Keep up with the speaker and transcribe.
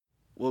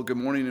Well, good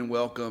morning and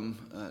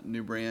welcome,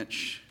 New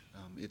Branch.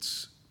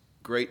 It's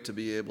great to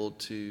be able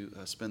to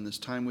spend this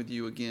time with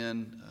you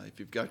again. If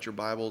you've got your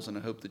Bibles, and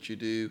I hope that you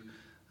do,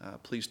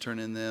 please turn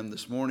in them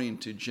this morning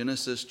to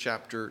Genesis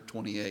chapter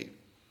 28.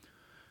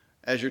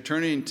 As you're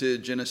turning to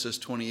Genesis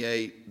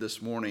 28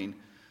 this morning,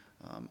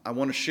 I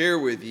want to share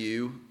with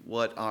you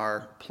what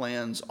our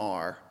plans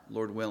are,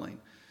 Lord willing.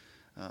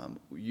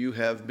 You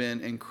have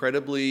been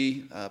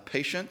incredibly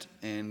patient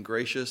and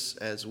gracious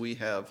as we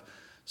have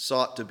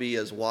sought to be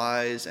as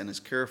wise and as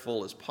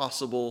careful as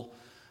possible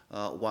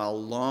while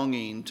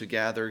longing to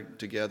gather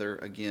together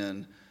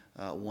again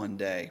one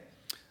day.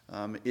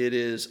 It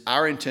is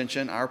our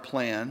intention, our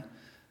plan,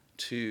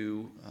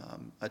 to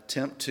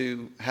attempt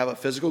to have a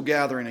physical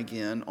gathering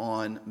again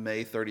on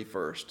May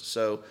 31st.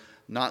 So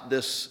not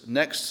this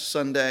next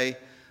Sunday,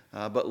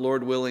 but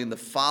Lord willing, the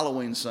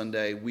following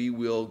Sunday, we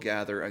will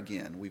gather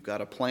again. We've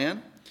got a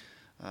plan.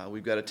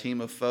 We've got a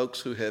team of folks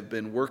who have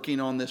been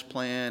working on this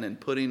plan and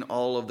putting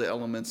all of the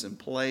elements in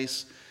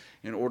place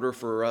in order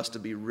for us to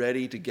be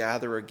ready to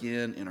gather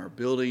again in our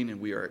building, and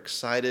we are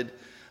excited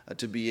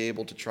to be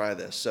able to try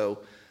this. So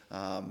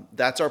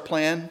that's our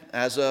plan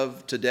as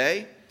of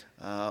today.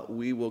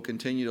 We will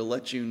continue to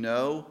let you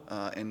know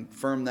and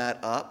firm that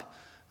up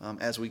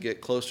as we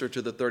get closer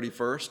to the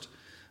 31st.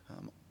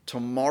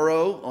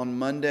 Tomorrow, on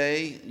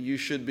Monday, you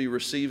should be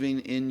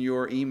receiving in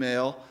your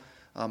email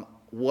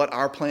what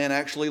our plan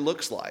actually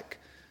looks like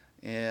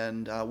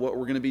and what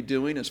we're going to be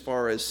doing as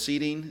far as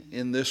seating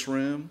in this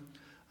room,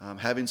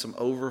 having some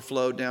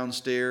overflow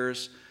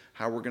downstairs,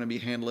 how we're going to be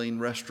handling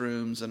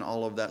restrooms and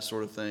all of that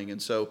sort of thing.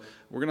 And so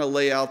we're going to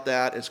lay out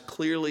that as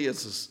clearly, as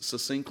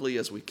succinctly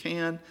as we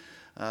can.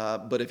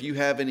 But if you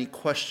have any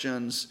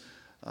questions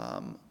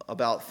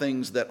about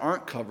things that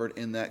aren't covered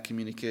in that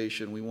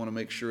communication, we want to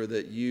make sure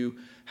that you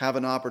have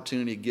an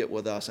opportunity to get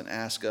with us and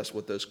ask us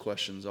what those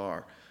questions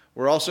are.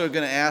 We're also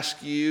going to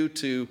ask you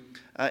to,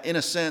 in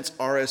a sense,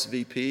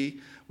 RSVP.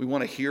 We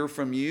want to hear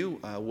from you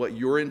what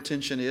your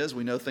intention is.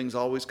 We know things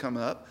always come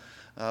up.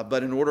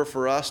 But in order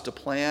for us to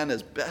plan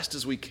as best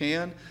as we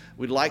can,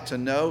 we'd like to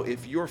know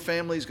if your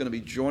family is going to be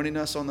joining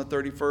us on the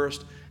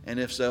 31st, and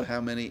if so, how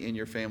many in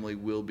your family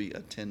will be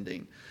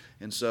attending.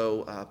 And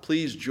so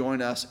please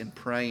join us in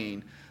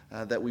praying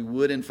that we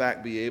would, in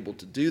fact, be able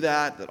to do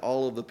that, that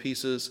all of the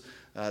pieces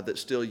that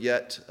still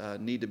yet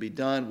need to be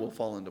done will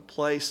fall into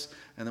place,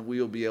 and that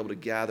we will be able to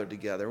gather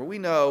together. We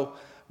know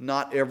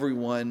not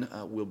everyone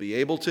will be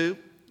able to.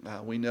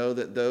 We know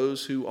that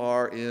those who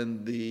are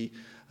in the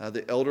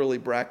elderly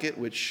bracket,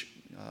 which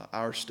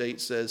our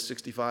state says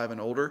 65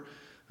 and older,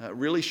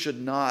 really should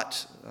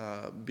not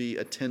be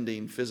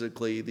attending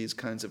physically these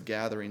kinds of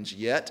gatherings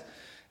yet.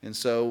 And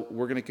so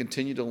we're going to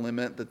continue to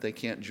limit that they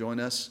can't join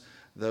us.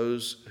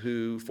 Those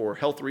who, for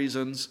health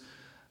reasons,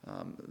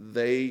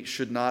 they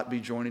should not be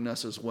joining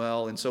us as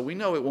well. And so we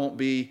know it won't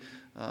be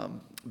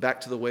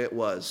back to the way it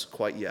was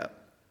quite yet.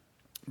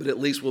 But at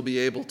least we'll be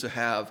able to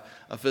have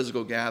a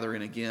physical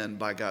gathering again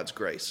by God's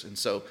grace. And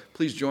so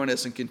please join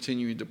us in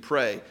continuing to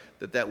pray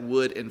that that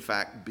would, in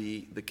fact,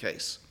 be the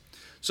case.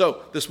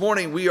 So this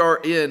morning we are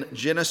in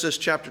Genesis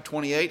chapter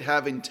 28,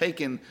 having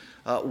taken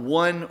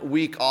 1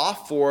 week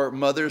off for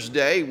Mother's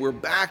Day. We're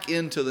back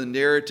into the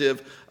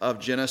narrative of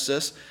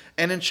Genesis.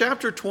 And in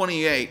chapter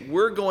 28,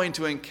 we're going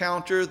to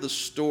encounter the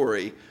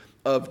story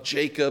of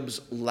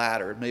Jacob's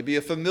ladder. It may be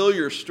a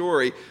familiar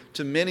story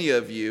to many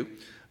of you,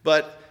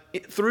 but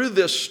through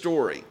this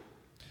story,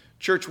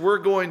 church, we're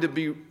going to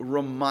be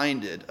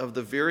reminded of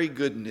the very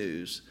good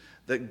news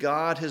that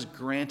God has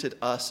granted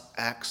us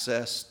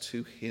access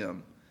to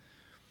Him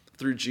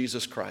through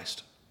Jesus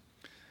Christ.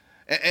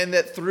 And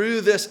that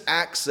through this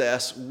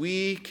access,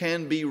 we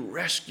can be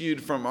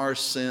rescued from our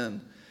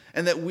sin,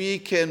 and that we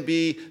can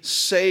be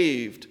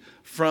saved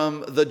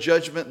from the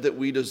judgment that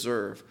we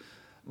deserve.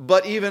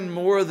 But even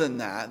more than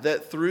that,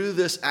 that through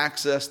this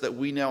access that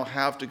we now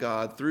have to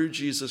God through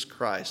Jesus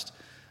Christ,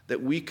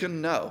 that we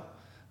can know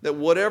that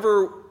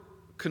whatever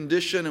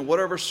condition and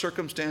whatever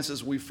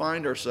circumstances we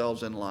find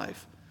ourselves in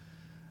life,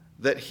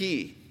 that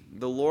He,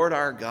 the Lord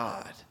our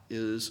God,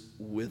 is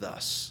with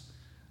us.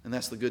 And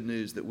that's the good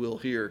news that we'll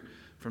hear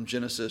from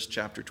Genesis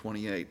chapter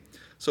 28.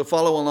 So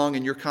follow along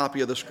in your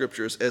copy of the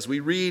Scriptures as we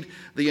read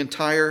the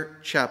entire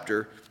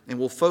chapter, and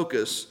we'll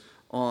focus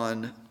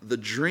on the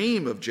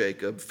dream of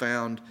Jacob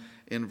found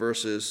in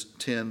verses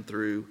 10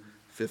 through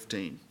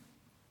 15.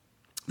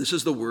 This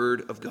is the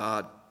word of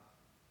God.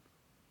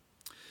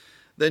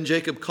 Then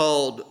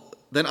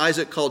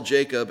Isaac called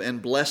Jacob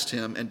and blessed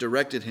him and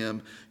directed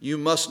him, "You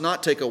must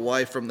not take a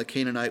wife from the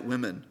Canaanite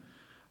women.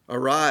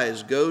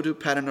 Arise, go to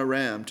Paddan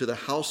Aram, to the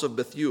house of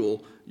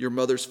Bethuel, your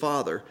mother's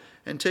father,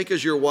 and take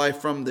as your wife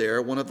from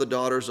there one of the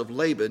daughters of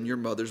Laban, your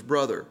mother's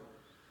brother.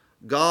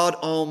 God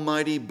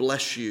Almighty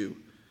bless you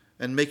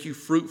and make you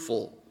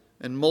fruitful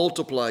and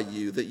multiply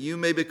you, that you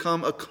may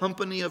become a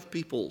company of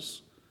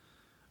peoples.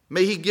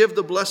 May He give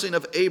the blessing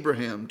of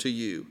Abraham to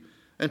you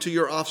and to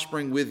your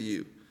offspring with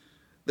you,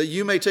 that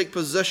you may take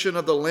possession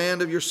of the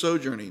land of your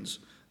sojournings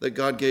that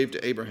God gave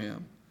to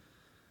Abraham."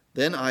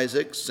 Then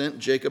Isaac sent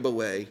Jacob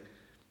away,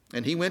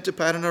 And he went to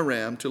Paddan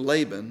Aram to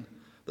Laban,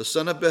 the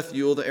son of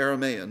Bethuel the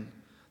Aramean,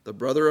 the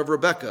brother of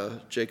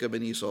Rebekah, Jacob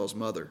and Esau's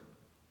mother.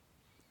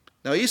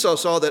 Now Esau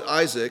saw that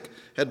Isaac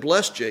had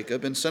blessed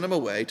Jacob and sent him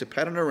away to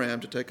Paddan Aram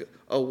to take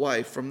a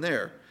wife from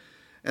there.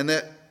 And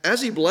that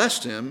as he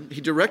blessed him,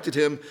 he directed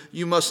him,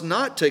 "You must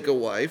not take a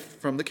wife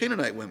from the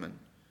Canaanite women."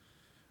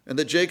 And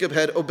that Jacob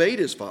had obeyed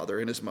his father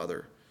and his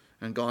mother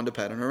and gone to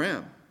Paddan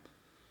Aram.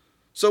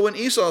 So when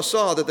Esau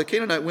saw that the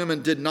Canaanite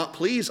women did not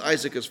please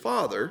Isaac his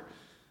father,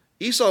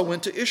 Esau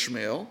went to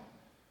Ishmael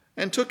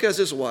and took as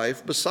his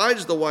wife,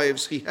 besides the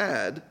wives he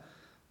had,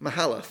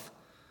 Mahalath,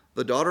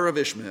 the daughter of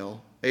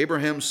Ishmael,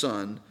 Abraham's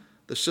son,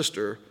 the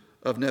sister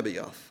of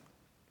Nebaioth.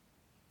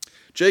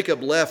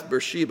 Jacob left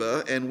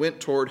Beersheba and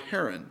went toward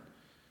Haran.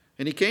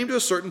 And he came to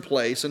a certain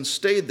place and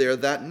stayed there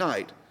that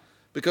night,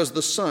 because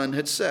the sun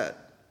had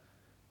set.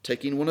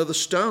 Taking one of the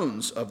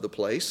stones of the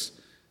place,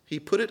 he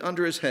put it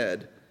under his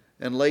head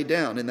and lay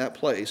down in that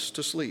place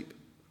to sleep.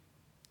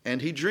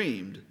 And he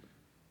dreamed,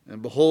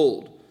 and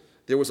behold,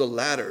 there was a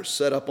ladder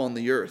set up on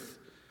the earth,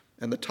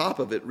 and the top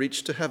of it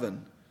reached to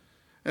heaven.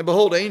 And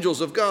behold,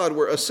 angels of God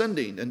were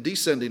ascending and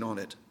descending on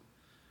it.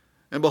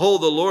 And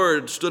behold, the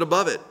Lord stood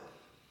above it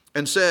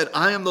and said,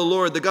 "I am the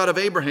Lord, the God of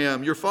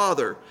Abraham, your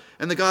father,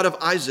 and the God of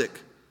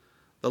Isaac.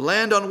 The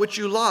land on which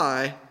you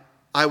lie,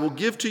 I will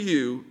give to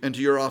you and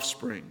to your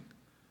offspring.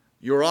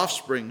 Your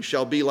offspring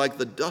shall be like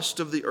the dust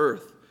of the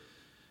earth,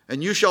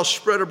 and you shall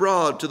spread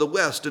abroad to the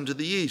west and to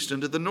the east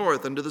and to the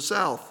north and to the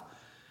south.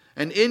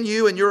 And in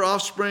you and your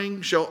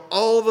offspring shall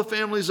all the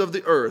families of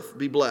the earth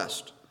be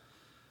blessed.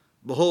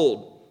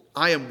 Behold,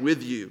 I am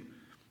with you,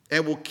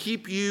 and will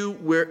keep you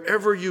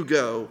wherever you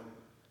go,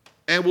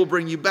 and will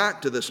bring you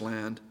back to this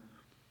land.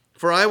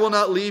 For I will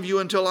not leave you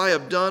until I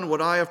have done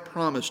what I have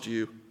promised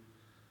you."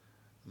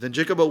 Then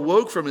Jacob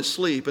awoke from his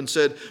sleep and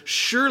said,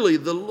 "Surely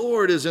the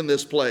Lord is in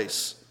this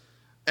place,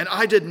 and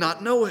I did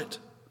not know it."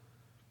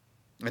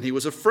 And he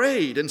was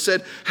afraid and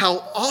said,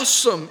 "How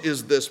awesome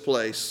is this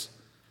place!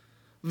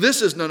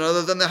 This is none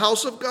other than the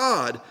house of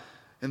God,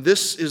 and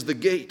this is the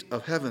gate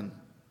of heaven."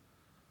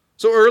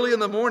 So early in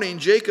the morning,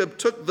 Jacob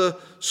took the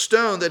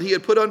stone that he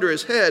had put under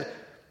his head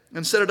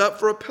and set it up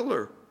for a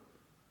pillar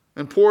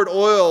and poured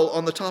oil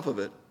on the top of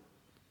it.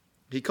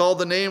 He called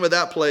the name of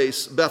that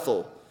place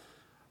Bethel,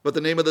 but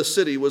the name of the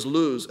city was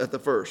Luz at the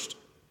first.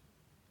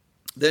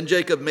 Then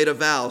Jacob made a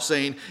vow,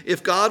 saying,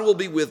 "If God will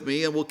be with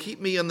me and will keep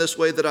me in this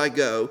way that I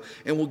go,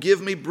 and will give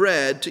me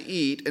bread to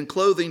eat and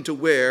clothing to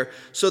wear,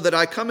 so that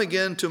I come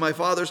again to my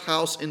father's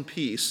house in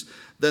peace,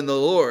 then the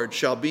Lord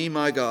shall be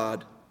my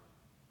God.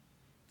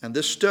 And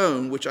this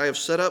stone which I have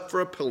set up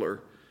for a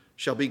pillar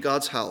shall be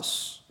God's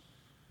house.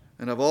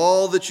 And of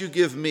all that you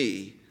give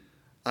me,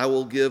 I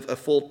will give a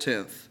full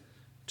tenth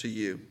to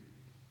you."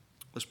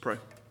 Let's pray.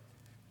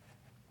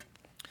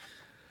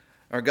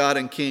 Our God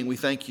and King, we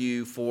thank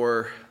you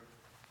for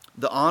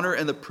the honor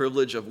and the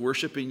privilege of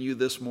worshiping you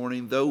this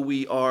morning. Though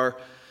we are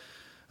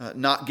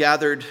not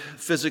gathered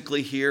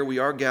physically here, we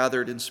are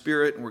gathered in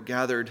spirit, and we're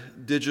gathered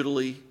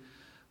digitally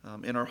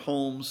in our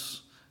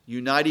homes,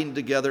 uniting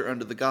together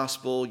under the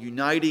gospel,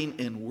 uniting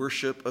in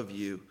worship of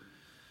you.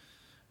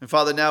 And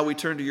Father, now we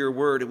turn to your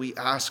word and we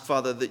ask,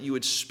 Father, that you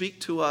would speak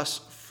to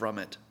us from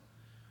it.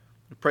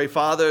 We pray,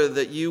 Father,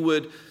 that you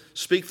would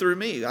speak through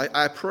me.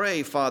 I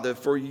pray, Father,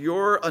 for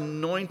your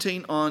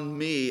anointing on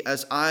me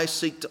as I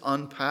seek to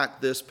unpack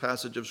this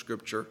passage of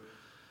Scripture.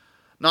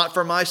 Not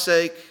for my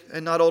sake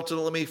and not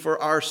ultimately for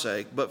our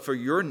sake, but for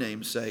your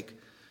name's sake.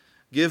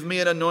 Give me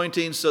an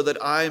anointing so that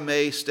I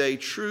may stay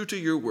true to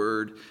your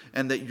word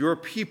and that your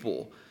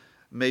people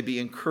may be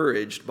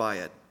encouraged by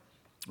it.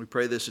 We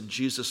pray this in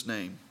Jesus'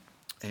 name.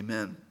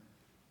 Amen.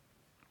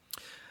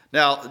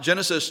 Now,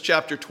 Genesis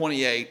chapter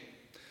 28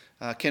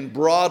 can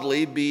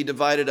broadly be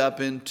divided up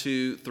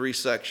into three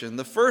sections.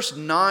 The first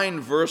 9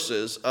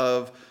 verses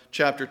of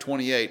chapter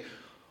 28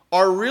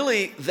 are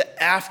really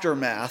the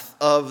aftermath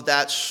of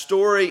that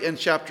story in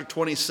chapter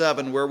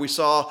 27 where we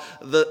saw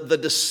the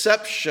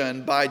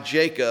deception by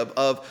Jacob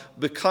of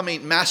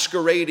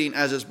masquerading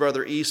as his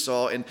brother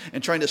Esau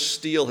and trying to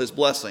steal his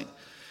blessing.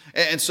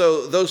 And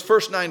so those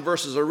first 9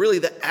 verses are really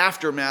the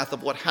aftermath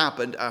of what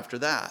happened after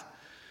that.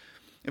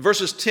 And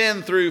verses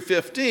 10 through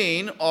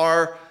 15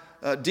 are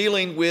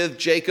dealing with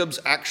Jacob's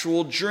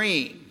actual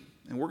dream.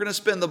 And we're going to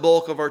spend the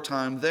bulk of our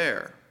time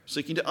there,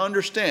 seeking to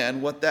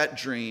understand what that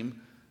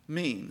dream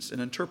means and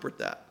interpret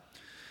that.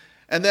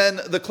 And then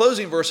the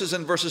closing verses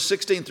in verses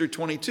 16 through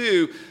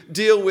 22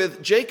 deal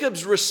with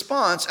Jacob's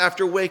response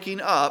after waking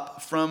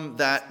up from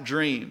that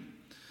dream.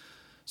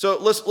 So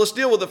let's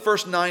deal with the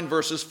first 9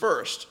 verses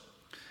first.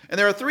 And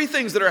there are 3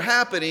 things that are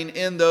happening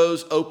in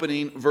those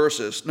opening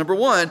verses. Number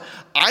 1,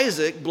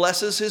 Isaac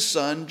blesses his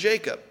son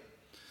Jacob.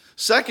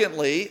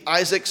 Secondly,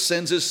 Isaac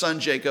sends his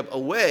son Jacob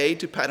away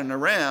to Paddan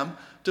Aram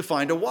to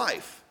find a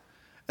wife.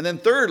 And then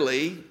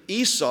thirdly,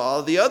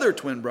 Esau, the other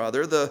twin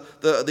brother,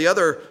 the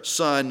other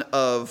son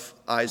of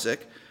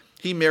Isaac,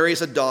 he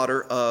marries a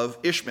daughter of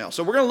Ishmael.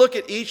 So we're going to look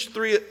at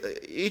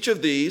each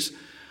of these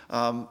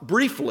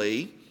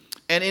briefly.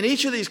 And in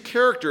each of these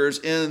characters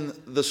in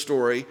the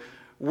story,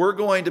 we're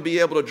going to be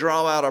able to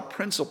draw out a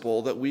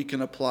principle that we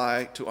can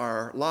apply to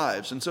our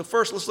lives. And so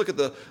first, let's look at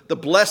the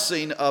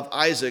blessing of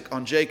Isaac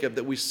on Jacob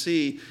that we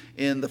see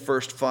in the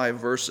first 5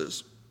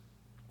 verses.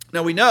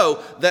 Now we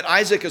know that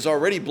Isaac has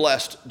already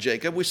blessed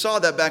Jacob. We saw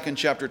that back in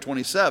chapter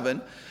 27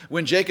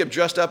 when Jacob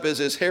dressed up as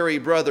his hairy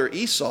brother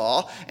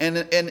Esau and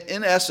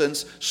in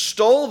essence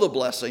stole the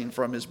blessing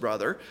from his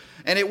brother,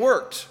 and it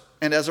worked.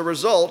 And as a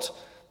result,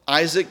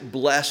 Isaac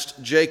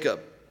blessed Jacob.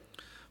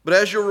 But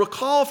as you'll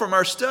recall from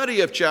our study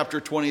of chapter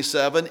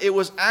 27, it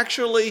was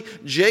actually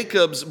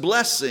Jacob's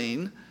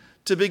blessing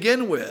to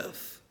begin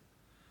with.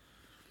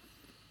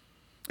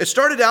 It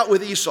started out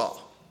with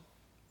Esau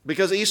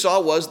because Esau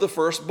was the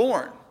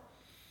firstborn.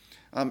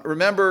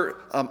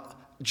 Remember,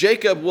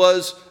 Jacob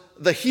was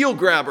the heel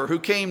grabber who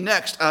came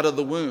next out of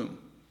the womb.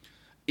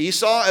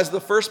 Esau, as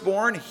the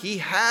firstborn, he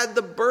had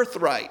the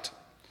birthright.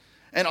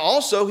 And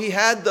also he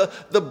had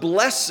the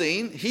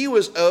blessing, he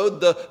was owed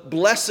the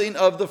blessing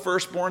of the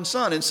firstborn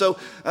son. And so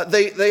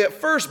they at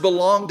first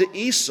belonged to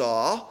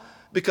Esau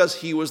because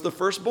he was the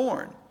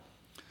firstborn.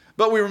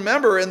 But we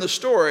remember in the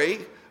story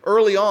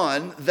early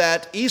on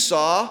that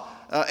Esau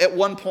at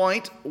one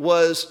point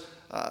was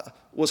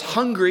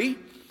hungry.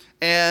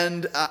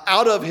 And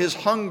out of his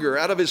hunger,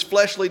 out of his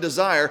fleshly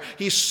desire,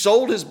 he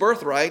sold his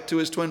birthright to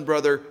his twin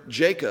brother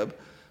Jacob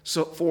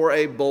for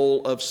a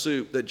bowl of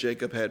soup that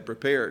Jacob had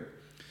prepared.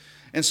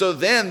 And so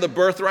then the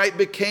birthright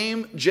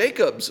became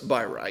Jacob's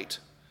by right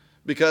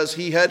because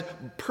he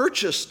had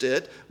purchased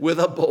it with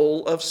a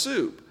bowl of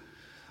soup.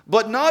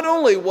 But not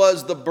only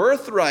was the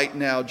birthright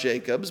now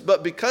Jacob's,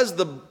 but because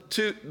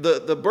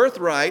the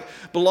birthright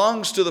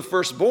belongs to the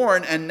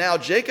firstborn and now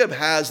Jacob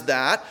has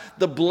that,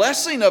 the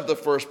blessing of the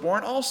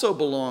firstborn also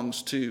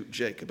belongs to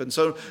Jacob. And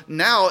so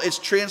now it's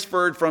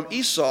transferred from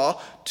Esau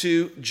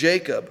to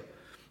Jacob.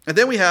 And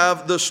then we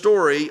have the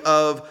story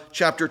of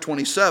chapter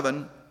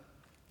 27,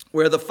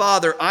 where the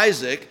father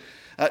Isaac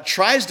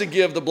tries to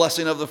give the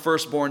blessing of the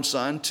firstborn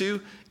son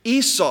to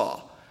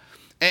Esau.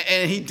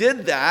 And he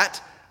did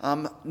that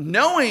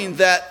knowing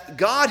that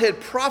God had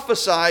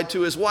prophesied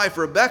to his wife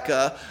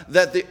Rebekah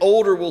that the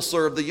older will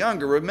serve the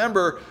younger.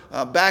 Remember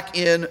back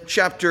in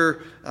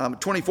chapter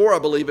 24, I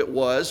believe it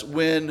was,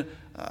 when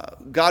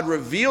God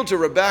revealed to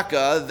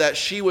Rebekah that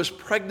she was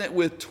pregnant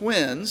with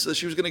twins, that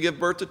she was going to give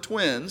birth to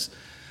twins.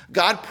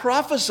 God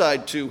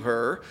prophesied to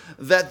her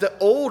that the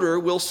older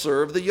will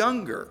serve the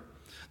younger.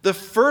 The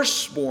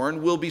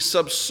firstborn will be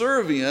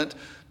subservient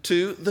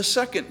to the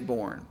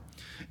secondborn.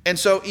 And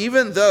so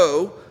even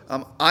though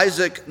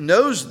Isaac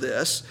knows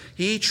this,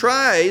 he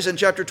tries in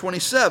chapter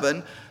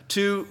 27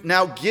 to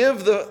now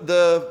give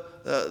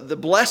the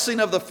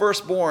blessing of the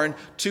firstborn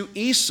to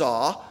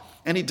Esau.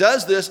 And he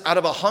does this out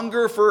of a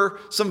hunger for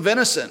some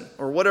venison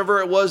or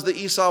whatever it was that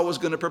Esau was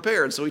going to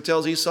prepare. And so he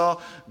tells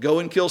Esau, go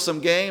and kill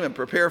some game and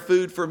prepare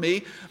food for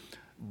me.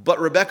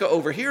 But Rebekah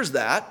overhears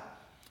that,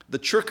 the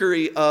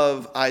trickery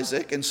of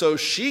Isaac. And so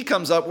she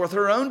comes up with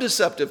her own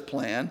deceptive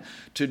plan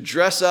to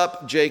dress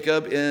up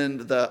Jacob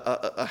in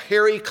a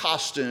hairy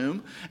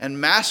costume and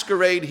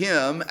masquerade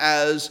him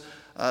as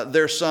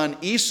their son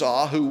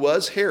Esau, who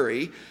was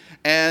hairy.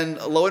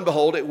 And lo and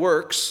behold, it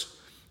works.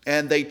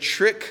 And they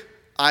trick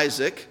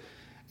Isaac.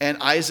 And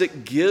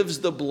Isaac gives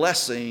the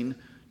blessing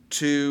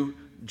to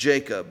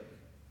Jacob.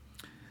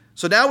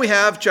 So now we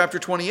have chapter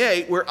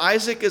 28 where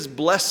Isaac is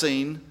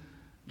blessing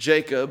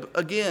Jacob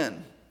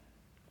again.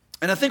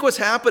 And I think what's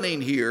happening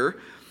here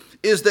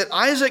is that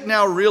Isaac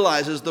now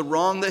realizes the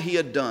wrong that he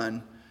had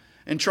done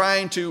in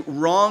trying to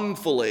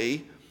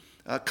wrongfully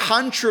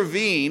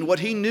contravene what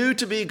he knew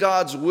to be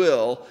God's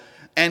will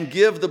and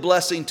give the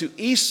blessing to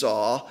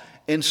Esau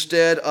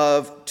instead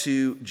of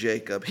to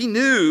Jacob. He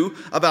knew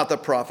about the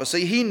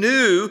prophecy. He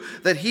knew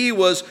that he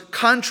was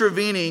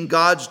contravening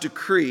God's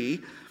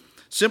decree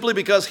simply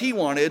because he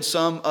wanted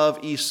some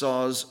of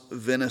Esau's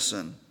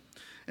venison.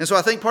 And so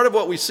I think part of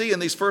what we see in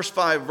these first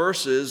 5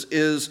 verses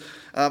is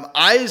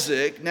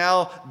Isaac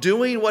now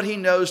doing what he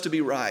knows to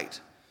be right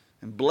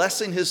and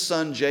blessing his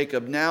son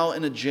Jacob now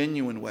in a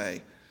genuine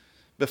way.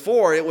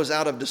 Before it was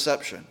out of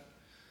deception,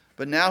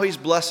 but now he's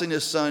blessing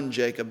his son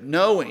Jacob,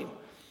 knowing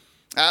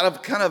out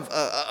of kind of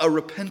a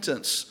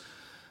repentance,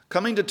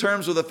 coming to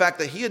terms with the fact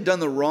that he had done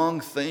the wrong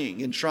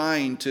thing in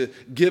trying to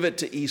give it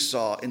to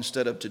Esau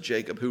instead of to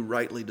Jacob, who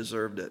rightly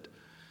deserved it.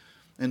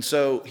 And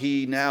so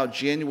he now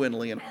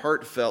genuinely and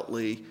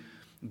heartfeltly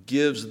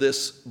gives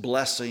this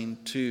blessing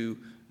to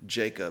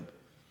Jacob.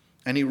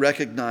 And he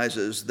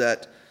recognizes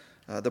that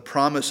the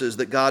promises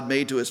that God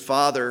made to his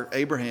father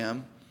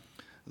Abraham,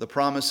 the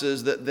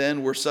promises that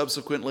then were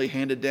subsequently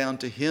handed down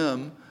to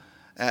him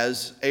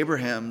as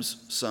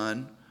Abraham's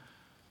son,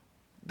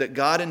 that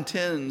God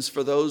intends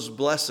for those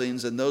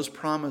blessings and those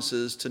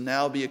promises to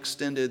now be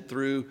extended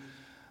through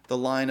the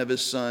line of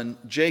his son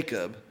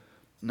Jacob,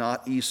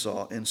 not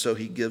Esau. And so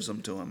he gives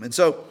them to him. And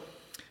so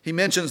He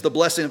mentions the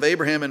blessing of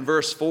Abraham in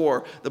verse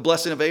 4. The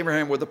blessing of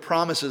Abraham were the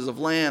promises of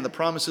land, the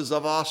promises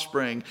of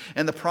offspring,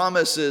 and the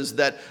promises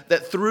that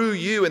through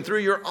you and through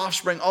your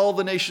offspring, all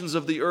the nations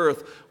of the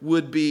earth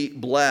would be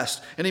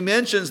blessed. And he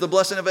mentions the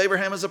blessing of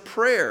Abraham as a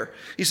prayer.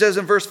 He says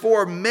in verse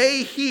 4,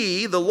 may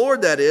he, the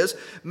Lord that is,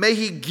 may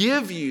he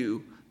give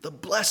you the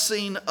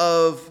blessing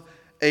of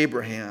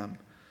Abraham.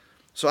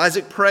 So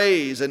Isaac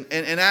prays and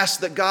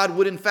asks that God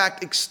would in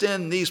fact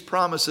extend these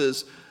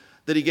promises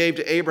that he gave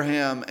to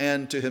Abraham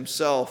and to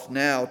himself,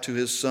 now to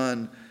his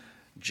son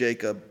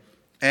Jacob.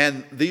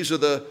 And these are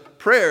the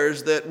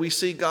prayers that we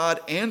see God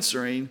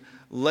answering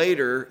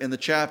later in the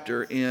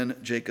chapter in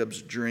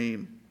Jacob's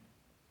dream.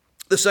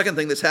 The second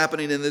thing that's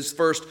happening in these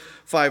first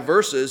 5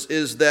 verses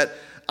is that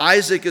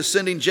Isaac is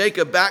sending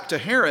Jacob back to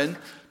Haran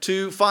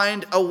to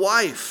find a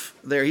wife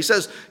there. He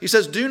says,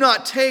 do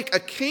not take a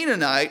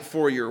Canaanite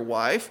for your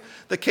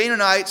wife. The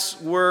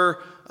Canaanites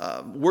were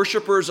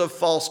worshipers of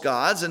false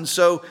gods, and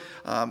so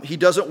he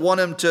doesn't want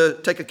him to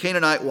take a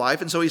Canaanite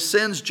wife, and so he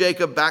sends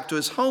Jacob back to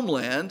his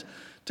homeland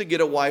to get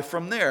a wife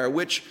from there,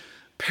 which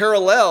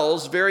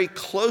parallels very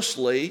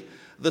closely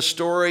the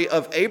story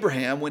of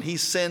Abraham when he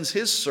sends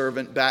his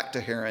servant back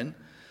to Haran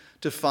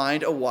to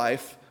find a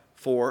wife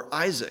for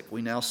Isaac.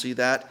 We now see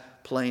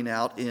that playing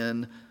out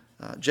in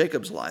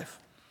Jacob's life.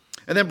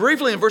 And then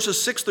briefly in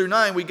verses 6 through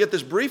 9, we get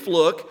this brief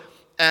look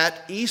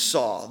at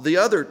Esau, the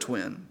other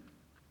twin.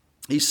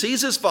 He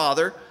sees his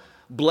father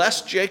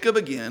bless Jacob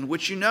again,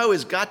 which you know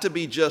has got to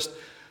be just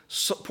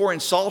pouring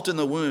salt in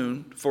the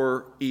wound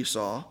for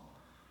Esau.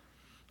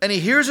 And he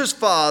hears his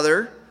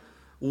father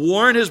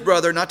warn his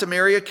brother not to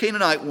marry a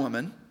Canaanite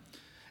woman.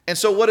 And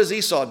so what does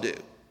Esau do?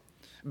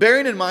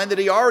 Bearing in mind that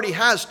he already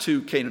has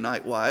 2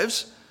 Canaanite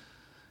wives.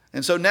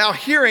 And so now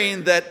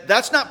hearing that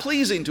that's not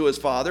pleasing to his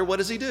father, what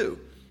does he do?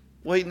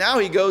 Well, now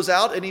he goes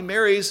out and he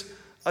marries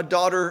a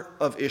daughter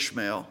of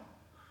Ishmael,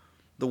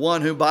 the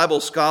one who Bible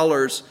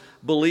scholars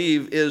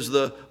believe is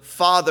the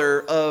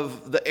father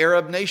of the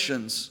Arab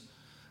nations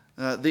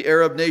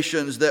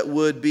that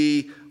would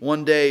be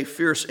one day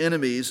fierce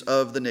enemies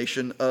of the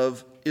nation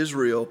of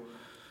Israel.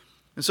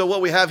 And so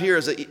what we have here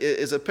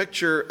is a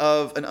picture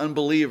of an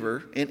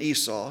unbeliever in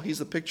Esau. He's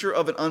the picture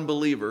of an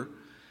unbeliever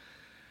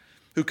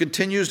who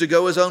continues to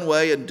go his own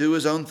way and do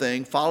his own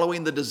thing,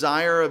 following the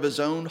desire of his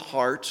own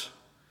heart,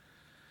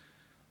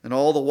 and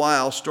all the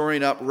while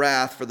storing up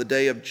wrath for the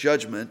day of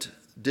judgment,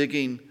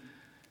 digging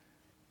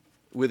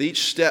with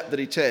each step that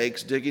he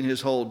takes, digging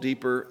his hole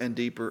deeper and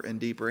deeper and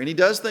deeper. And he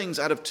does things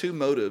out of 2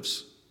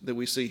 motives that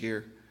we see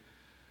here.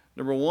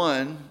 Number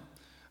 1,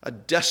 a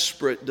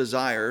desperate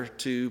desire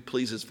to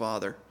please his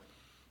father.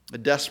 A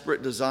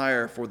desperate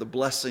desire for the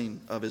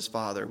blessing of his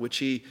father, which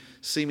he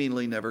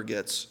seemingly never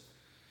gets.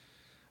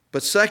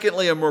 But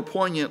secondly, and more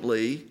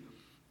poignantly,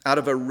 out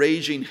of a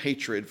raging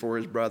hatred for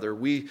his brother.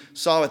 We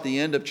saw at the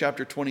end of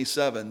chapter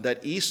 27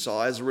 that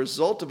Esau, as a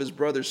result of his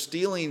brother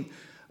stealing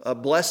a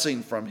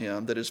blessing from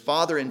him that his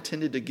father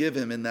intended to give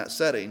him in that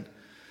setting,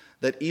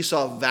 that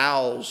Esau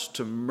vows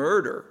to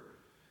murder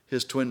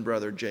his twin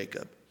brother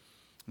Jacob.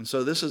 And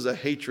so this is a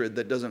hatred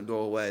that doesn't go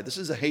away. This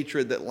is a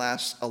hatred that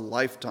lasts a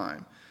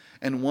lifetime,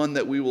 and one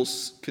that we will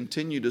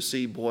continue to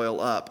see boil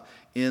up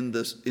in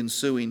the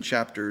ensuing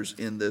chapters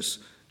in this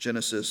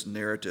Genesis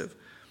narrative.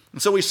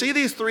 And so we see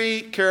these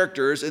 3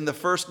 characters in the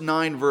first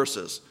 9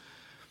 verses.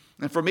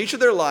 And from each of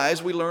their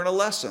lives, we learn a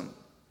lesson.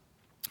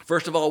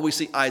 First of all, we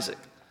see Isaac.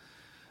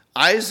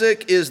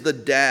 Isaac is the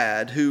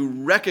dad who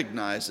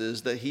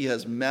recognizes that he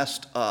has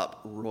messed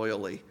up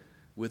royally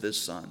with his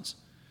sons.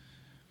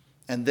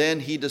 And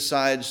then he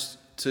decides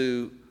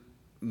to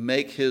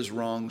make his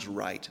wrongs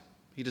right.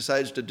 He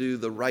decides to do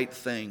the right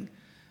thing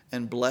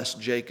and bless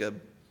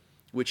Jacob,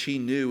 which he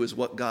knew is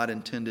what God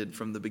intended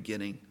from the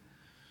beginning.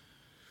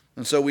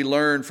 And so we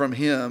learn from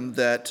him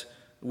that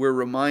we're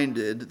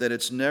reminded that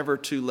it's never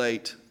too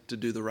late to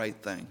do the right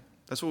thing.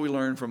 That's what we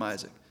learn from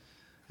Isaac.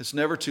 It's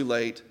never too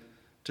late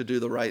to do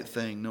the right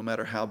thing, no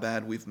matter how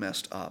bad we've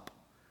messed up.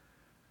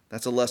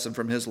 That's a lesson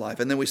from his life.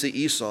 And then we see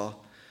Esau.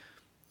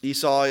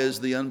 Esau is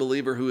the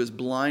unbeliever who is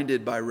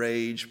blinded by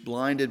rage,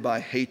 blinded by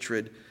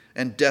hatred,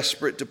 and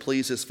desperate to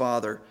please his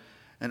father.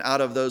 And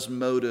out of those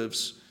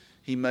motives,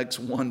 he makes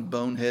one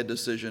bonehead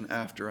decision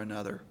after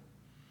another.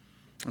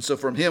 And so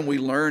from him, we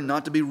learn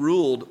not to be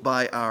ruled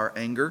by our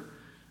anger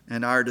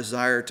and our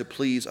desire to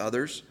please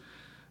others.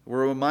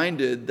 We're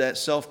reminded that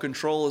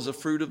self-control is a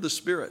fruit of the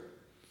Spirit,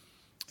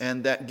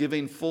 and that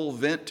giving full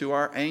vent to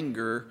our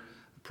anger,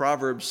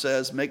 Proverbs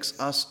says, makes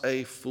us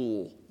a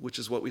fool, which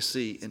is what we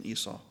see in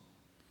Esau.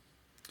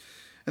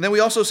 And then we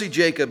also see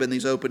Jacob in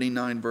these opening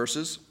 9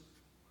 verses.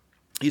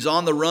 He's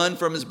on the run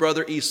from his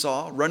brother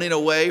Esau, running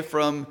away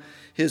from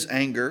his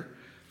anger.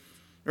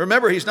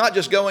 Remember, he's not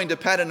just going to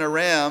Paddan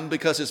Aram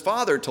because his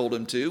father told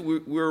him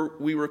to.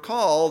 We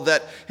recall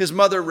that his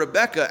mother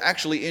Rebekah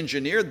actually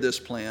engineered this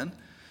plan.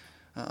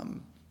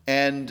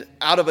 And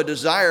out of a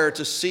desire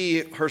to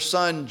see her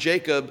son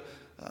Jacob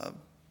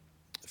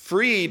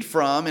freed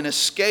from and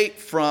escape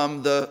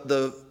from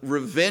the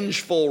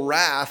revengeful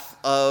wrath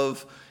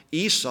of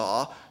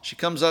Esau, she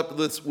comes up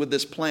with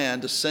this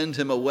plan to send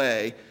him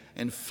away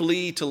and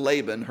flee to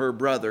Laban, her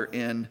brother,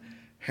 in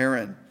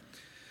Haran.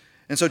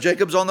 And so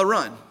Jacob's on the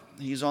run.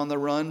 He's on the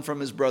run from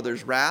his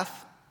brother's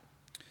wrath.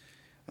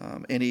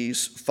 And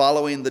he's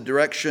following the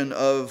direction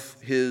of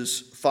his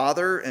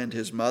father and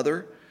his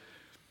mother.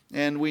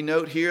 And we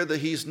note here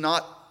that he's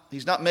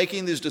not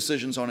making these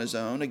decisions on his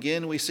own.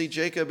 Again, we see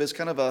Jacob as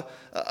kind of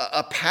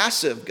a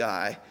passive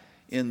guy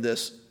in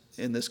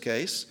this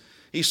case.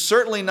 He's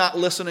certainly not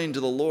listening to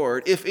the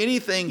Lord. If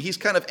anything, he's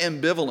kind of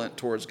ambivalent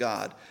towards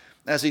God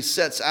as he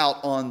sets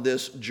out on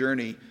this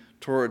journey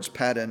towards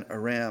Paddan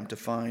Aram to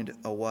find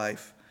a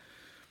wife.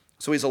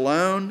 So he's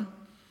alone,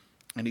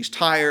 and he's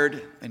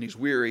tired, and he's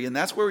weary. And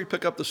that's where we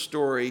pick up the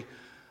story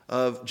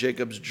of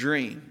Jacob's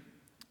dream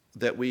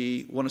that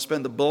we want to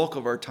spend the bulk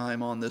of our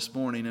time on this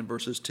morning in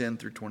verses 10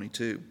 through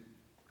 22.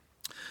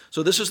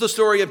 So this is the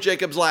story of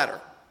Jacob's ladder.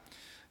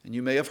 And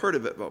you may have heard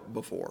of it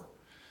before.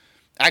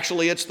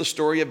 Actually, it's the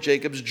story of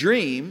Jacob's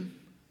dream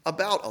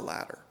about a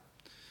ladder.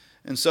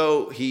 And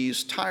so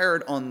he's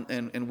tired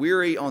and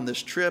weary on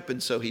this trip,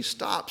 and so he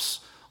stops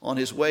on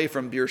his way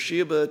from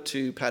Beersheba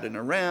to Paddan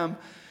Aram,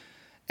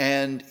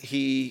 and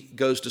he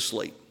goes to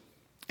sleep.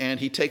 And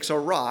he takes a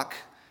rock,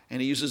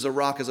 and he uses a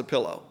rock as a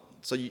pillow.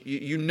 So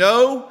you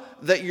know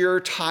that you're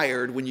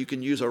tired when you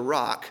can use a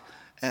rock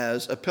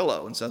as a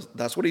pillow. And so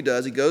that's what he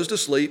does. He goes to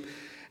sleep,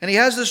 and he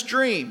has this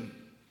dream.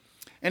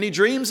 And he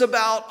dreams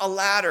about a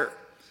ladder.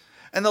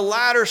 And the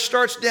ladder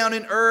starts down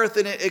in earth,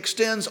 and it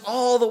extends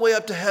all the way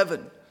up to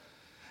heaven.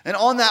 And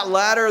on that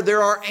ladder,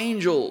 there are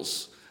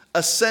angels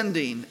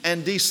ascending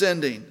and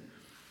descending.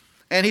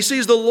 And he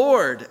sees the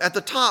Lord at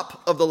the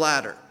top of the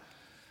ladder.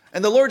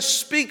 And the Lord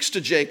speaks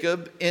to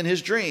Jacob in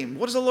his dream.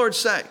 What does the Lord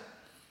say?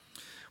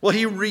 Well,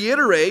 he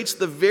reiterates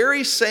the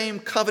very same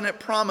covenant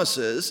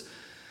promises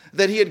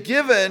that he had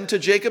given to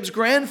Jacob's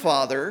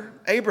grandfather,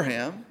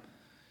 Abraham,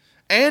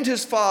 and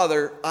his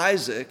father,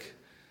 Isaac.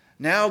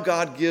 Now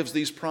God gives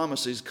these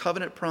promises,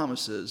 covenant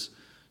promises,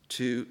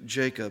 to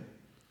Jacob.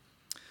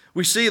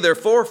 We see they're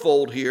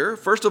fourfold here.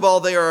 First of all,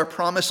 they are a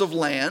promise of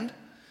land.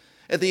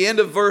 At the end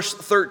of verse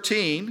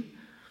 13,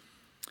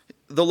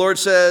 the Lord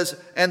says,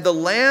 "And the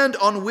land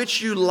on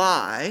which you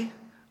lie,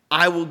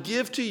 I will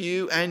give to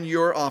you and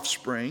your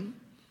offspring."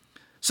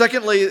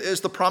 Secondly,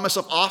 is the promise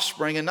of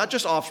offspring, and not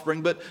just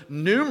offspring, but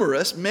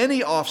numerous,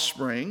 many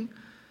offspring.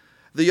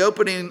 The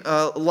opening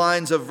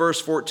lines of verse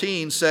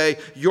 14 say,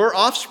 "Your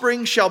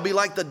offspring shall be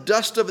like the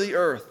dust of the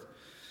earth,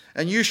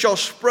 and you shall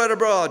spread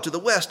abroad to the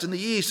west and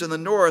the east and the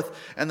north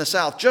and the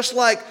south." Just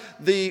like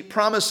the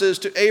promises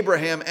to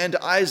Abraham and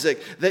to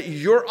Isaac, that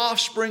your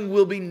offspring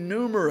will be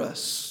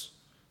numerous.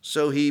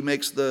 So he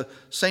makes the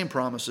same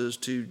promises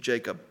to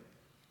Jacob.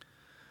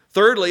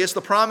 Thirdly, it's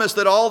the promise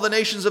that all the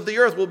nations of the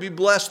earth will be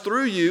blessed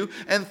through you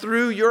and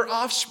through your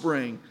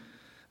offspring.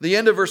 The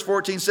end of verse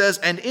 14 says,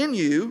 "And in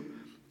you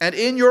and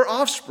in your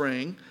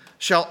offspring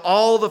shall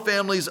all the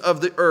families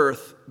of the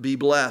earth be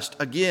blessed."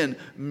 Again,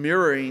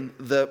 mirroring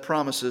the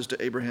promises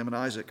to Abraham and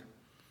Isaac.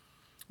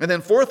 And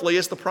then fourthly,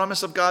 it's the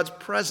promise of God's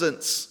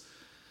presence.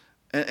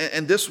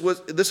 And this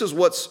is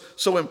what's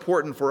so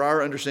important for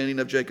our understanding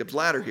of Jacob's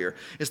ladder here.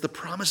 It's the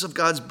promise of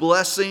God's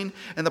blessing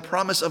and the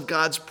promise of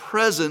God's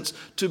presence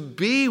to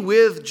be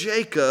with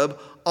Jacob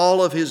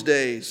all of his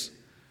days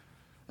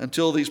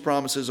until these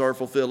promises are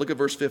fulfilled. Look at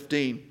verse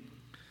 15.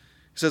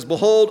 It says,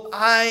 "Behold,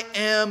 I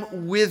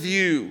am with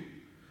you,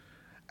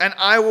 and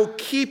I will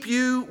keep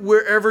you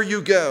wherever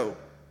you go.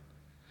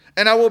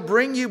 And I will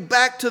bring you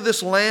back to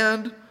this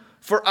land,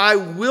 for I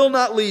will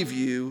not leave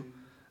you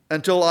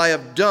until I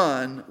have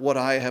done what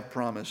I have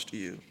promised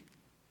you."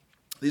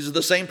 These are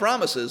the same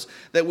promises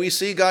that we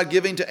see God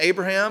giving to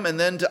Abraham and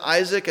then to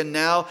Isaac, and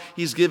now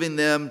he's giving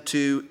them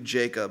to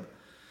Jacob.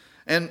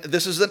 And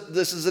this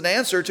is an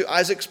answer to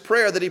Isaac's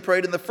prayer that he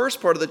prayed in the first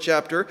part of the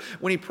chapter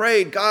when he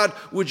prayed, "God,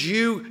 would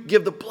you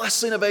give the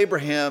blessing of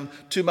Abraham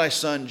to my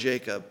son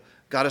Jacob?"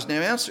 God is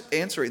now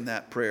answering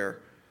that prayer.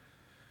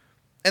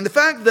 And the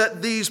fact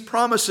that these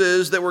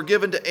promises that were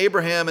given to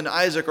Abraham and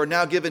Isaac are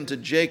now given to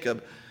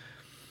Jacob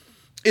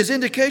is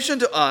indication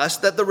to us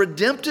that the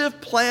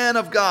redemptive plan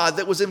of God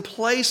that was in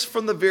place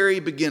from the very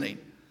beginning,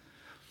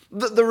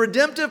 the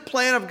redemptive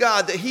plan of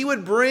God that he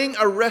would bring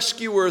a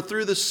rescuer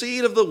through the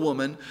seed of the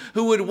woman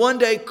who would one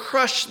day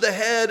crush the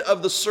head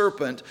of the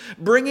serpent,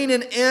 bringing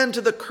an end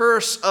to the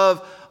curse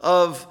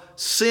of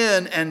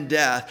sin and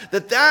death,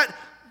 that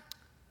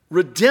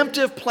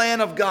redemptive plan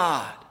of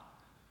God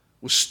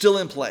was still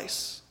in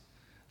place.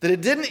 That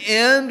it didn't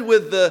end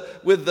with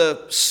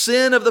the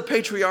sin of the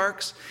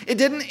patriarchs. It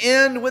didn't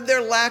end with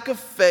their lack of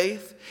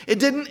faith. It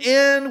didn't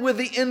end with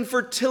the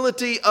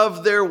infertility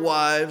of their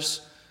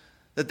wives.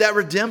 That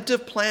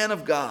redemptive plan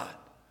of God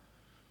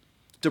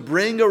to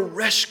bring a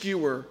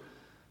rescuer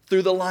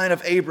through the line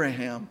of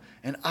Abraham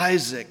and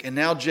Isaac and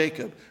now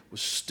Jacob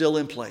was still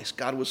in place.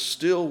 God was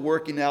still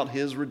working out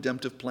his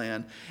redemptive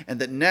plan, and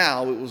that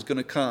now it was going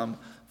to come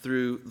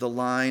through the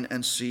line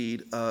and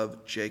seed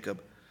of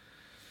Jacob.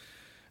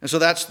 And so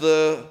that's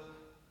the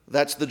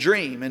That's the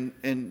dream.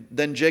 And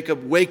then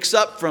Jacob wakes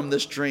up from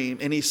this dream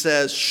and he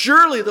says,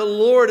 surely the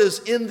Lord is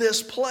in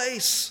this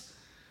place.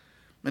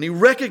 And he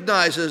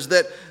recognizes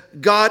that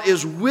God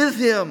is with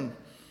him.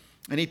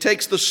 And he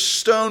takes the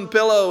stone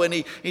pillow and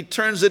he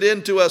turns it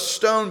into a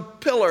stone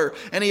pillar.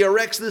 And he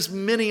erects this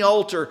mini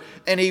altar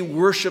and he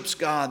worships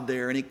God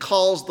there. And he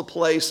calls the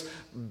place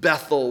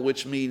Bethel,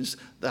 which means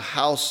the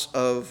house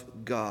of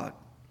God.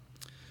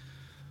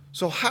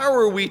 So how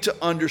are we to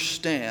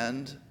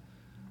understand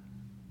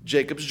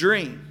Jacob's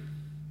dream?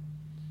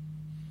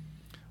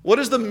 What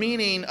is the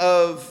meaning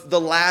of the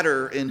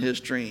ladder in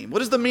his dream?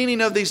 What is the meaning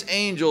of these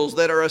angels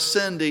that are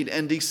ascending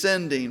and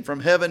descending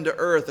from heaven to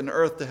earth and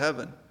earth to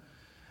heaven?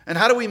 And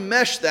how do we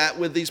mesh that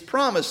with these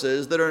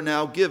promises that are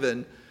now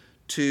given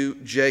to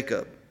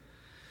Jacob?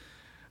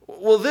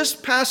 Well, this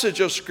passage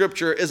of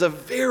Scripture is a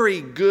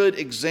very good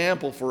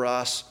example for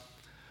us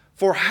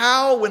for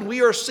how, when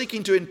we are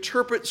seeking to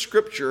interpret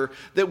Scripture,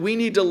 that we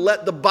need to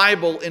let the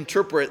Bible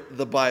interpret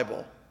the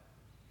Bible.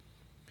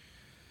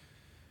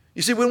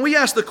 You see, when we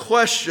ask the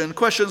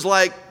questions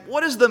like,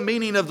 what is the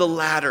meaning of the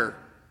ladder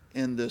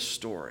in this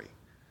story?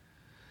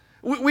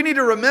 We need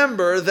to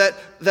remember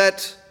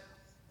that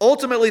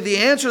ultimately the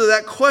answer to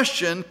that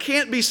question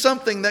can't be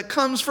something that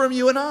comes from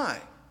you and I.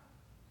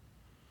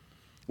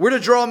 We're to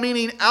draw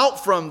meaning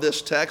out from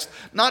this text,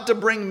 not to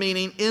bring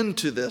meaning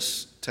into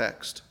this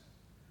text.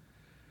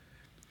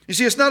 You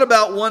see, it's not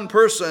about one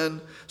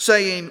person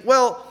saying,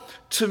 well,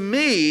 to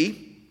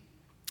me,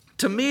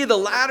 the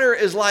ladder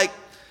is like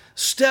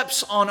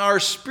steps on our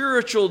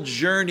spiritual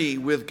journey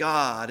with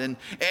God, and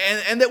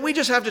that we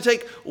just have to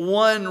take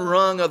one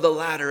rung of the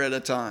ladder at a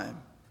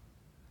time.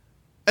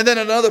 And then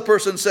another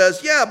person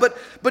says, yeah,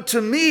 but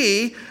to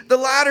me, the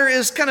ladder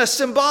is kind of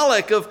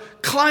symbolic of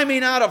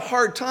climbing out of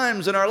hard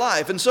times in our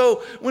life. And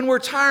so when we're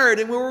tired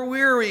and when we're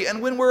weary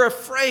and when we're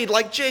afraid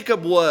like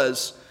Jacob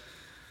was,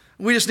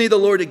 we just need the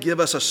Lord to give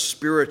us a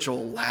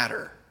spiritual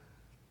ladder.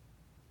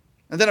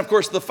 And then, of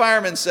course, the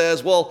fireman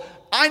says, well,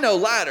 I know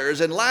ladders,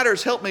 and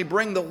ladders help me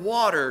bring the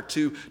water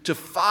to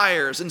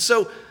fires. And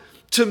so,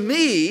 to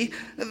me,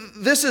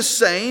 this is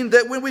saying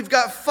that when we've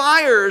got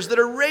fires that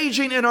are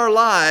raging in our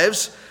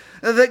lives,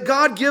 that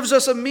God gives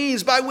us a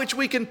means by which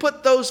we can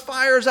put those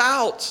fires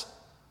out.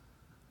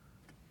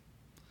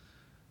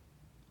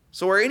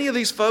 So are any of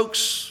these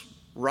folks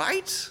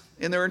right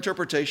in their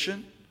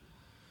interpretation?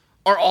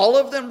 Are all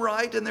of them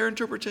right in their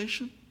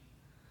interpretation?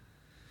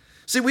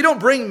 See, we don't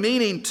bring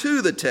meaning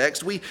to the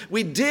text. We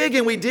dig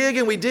and we dig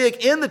and we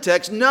dig in the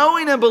text,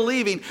 knowing and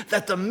believing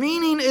that the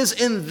meaning is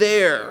in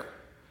there.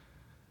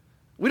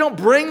 We don't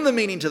bring the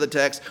meaning to the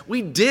text.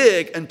 We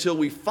dig until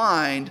we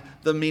find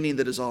the meaning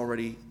that is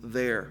already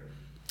there.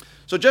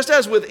 So just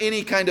as with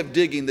any kind of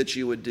digging that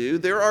you would do,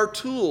 there are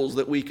tools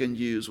that we can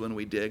use when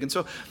we dig. And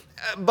so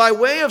by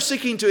way of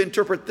seeking to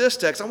interpret this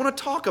text, I want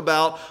to talk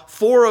about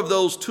 4 of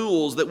those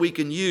tools that we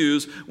can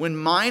use when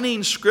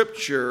mining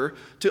Scripture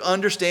to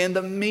understand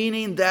the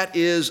meaning that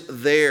is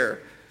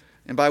there.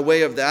 And by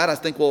way of that, I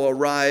think we'll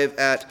arrive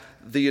at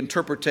the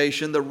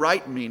interpretation, the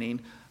right meaning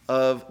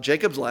of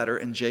Jacob's ladder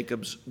and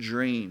Jacob's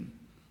dream.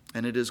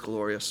 And it is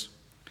glorious.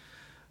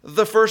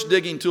 The first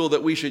digging tool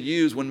that we should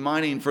use when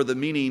mining for the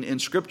meaning in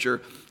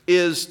Scripture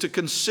is to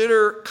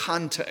consider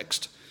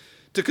context,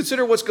 to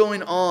consider what's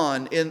going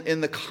on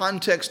in the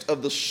context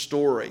of the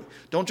story.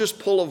 Don't just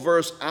pull a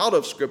verse out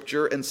of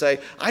Scripture and say,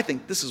 I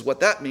think this is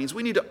what that means.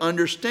 We need to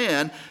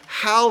understand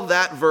how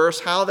that verse,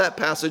 how that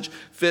passage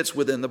fits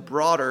within the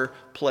broader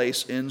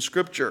place in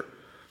Scripture.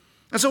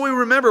 And so we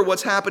remember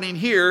what's happening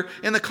here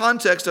in the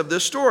context of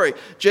this story.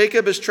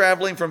 Jacob is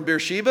traveling from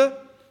Beersheba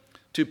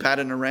to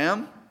Paddan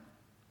Aram.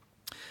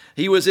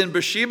 He was in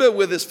Beersheba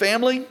with his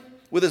family,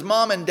 with his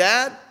mom and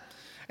dad,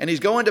 and he's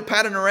going to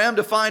Paddan Aram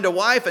to find a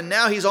wife, and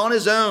now he's on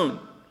his own.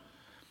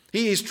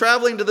 He's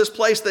traveling to this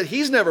place that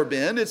he's never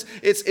been.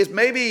 It's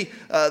maybe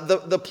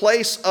the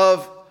place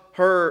of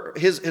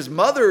his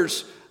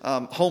mother's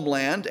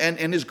homeland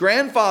and his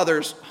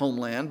grandfather's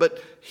homeland,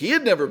 but he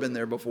had never been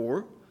there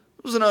before.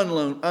 It was an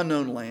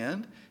unknown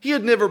land. He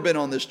had never been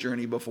on this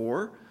journey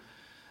before.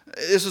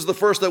 This is the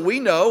first that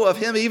we know of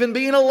him even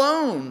being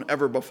alone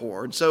ever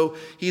before. And so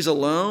he's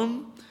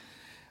alone.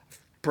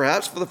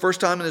 Perhaps for the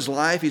first time in his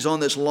life, he's on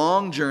this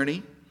long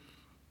journey.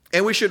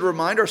 And we should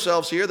remind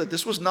ourselves here that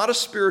this was not a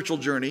spiritual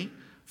journey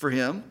for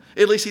him.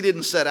 At least he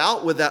didn't set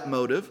out with that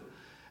motive.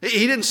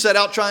 He didn't set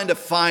out trying to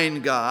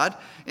find God.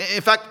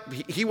 In fact,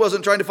 he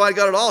wasn't trying to find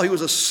God at all. He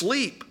was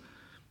asleep.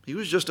 He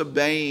was just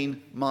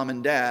obeying mom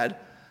and dad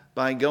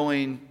by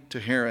going to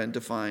Haran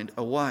to find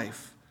a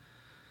wife.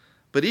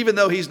 But even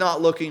though he's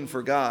not looking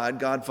for God,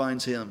 God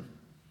finds him.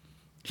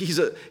 He's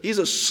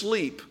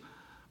asleep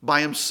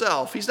by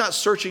himself. He's not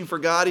searching for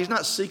God. He's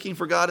not seeking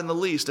for God in the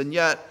least. And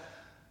yet,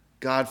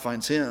 God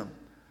finds him.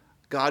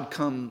 God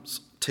comes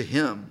to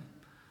him.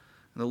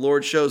 And the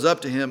Lord shows up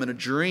to him in a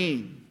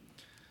dream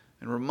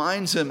and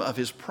reminds him of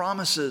his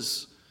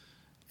promises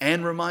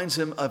and reminds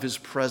him of his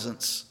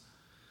presence.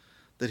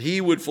 that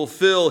he would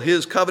fulfill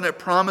his covenant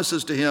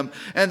promises to him,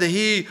 and that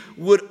he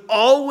would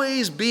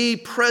always be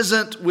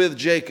present with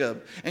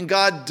Jacob. And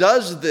God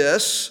does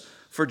this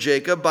for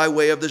Jacob by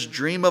way of this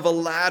dream of a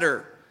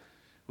ladder,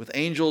 with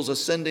angels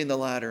ascending the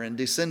ladder and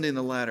descending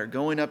the ladder,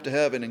 going up to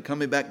heaven and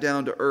coming back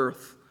down to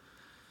earth.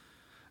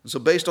 And so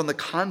based on the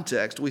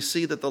context, we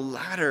see that the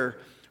ladder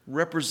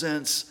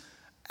represents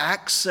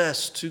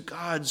access to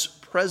God's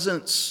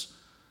presence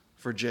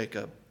for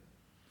Jacob.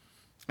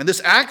 And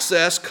this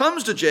access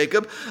comes to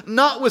Jacob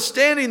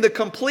notwithstanding the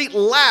complete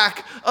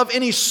lack of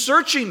any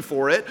searching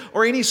for it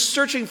or any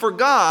searching for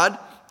God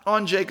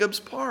on Jacob's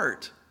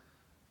part.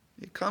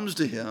 It comes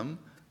to him,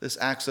 this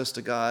access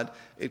to God,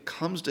 it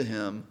comes to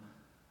him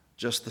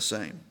just the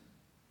same.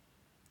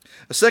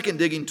 A second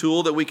digging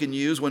tool that we can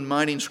use when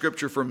mining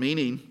Scripture for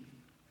meaning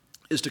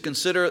is to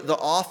consider the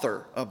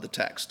author of the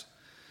text.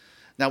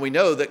 Now we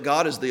know that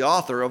God is the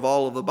author of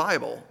all of the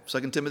Bible.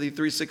 2 Timothy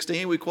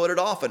 3:16, we quote it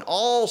often.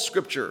 All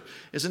Scripture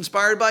is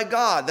inspired by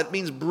God. That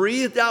means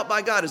breathed out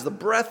by God, is the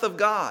breath of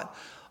God.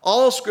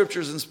 All Scripture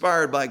is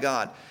inspired by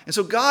God. And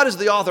so God is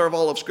the author of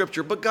all of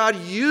Scripture, but God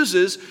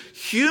uses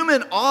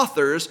human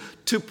authors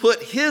to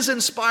put His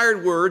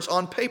inspired words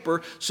on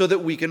paper so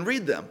that we can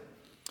read them.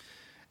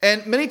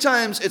 And many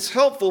times it's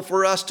helpful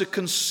for us to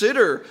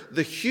consider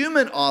the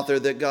human author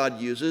that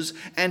God uses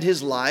and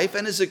his life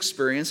and his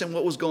experience and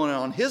what was going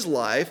on in his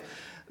life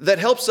that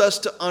helps us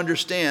to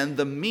understand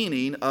the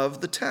meaning of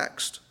the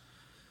text.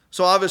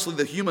 So obviously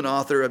the human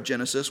author of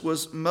Genesis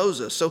was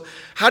Moses. So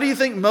how do you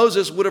think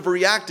Moses would have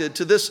reacted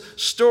to this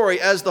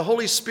story as the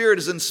Holy Spirit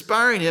is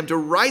inspiring him to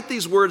write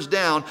these words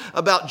down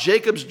about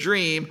Jacob's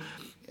dream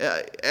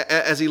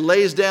as he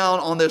lays down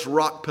on this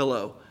rock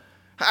pillow?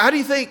 How do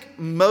you think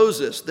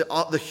Moses,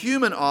 the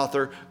human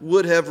author,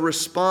 would have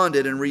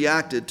responded and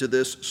reacted to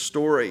this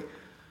story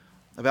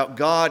about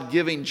God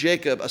giving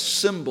Jacob a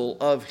symbol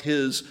of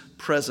his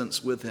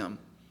presence with him?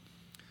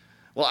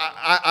 Well,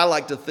 I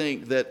like to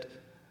think that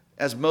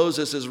as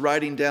Moses is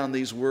writing down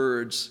these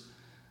words,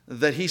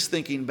 that he's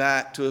thinking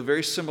back to a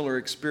very similar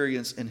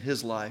experience in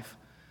his life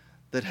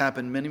that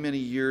happened many, many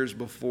years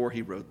before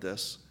he wrote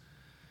this.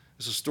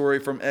 It's a story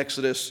from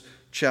Exodus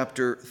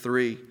chapter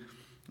 3.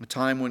 A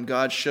time when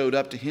God showed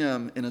up to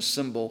him in a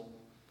symbol,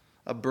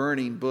 a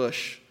burning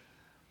bush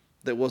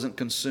that wasn't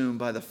consumed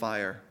by the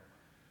fire.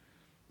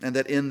 And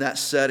that in that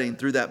setting,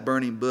 through that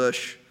burning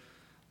bush,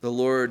 the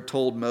Lord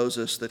told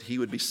Moses that he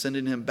would be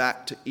sending him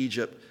back to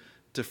Egypt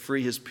to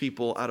free his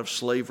people out of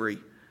slavery.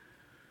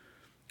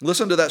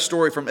 Listen to that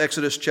story from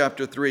Exodus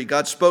chapter 3.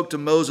 God spoke to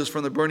Moses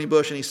from the burning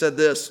bush and he said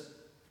this,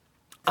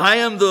 "I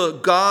am the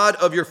God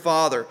of your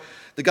father,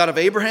 the God of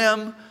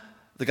Abraham,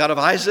 the God of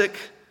Isaac,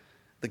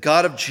 the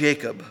God of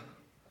Jacob."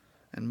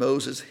 And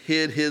Moses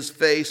hid his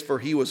face, for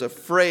he was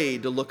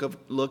afraid to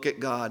look at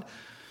God.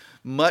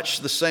 Much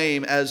the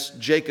same as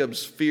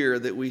Jacob's fear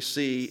that we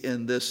see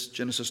in this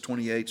Genesis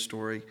 28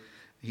 story.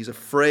 He's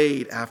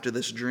afraid after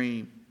this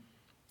dream.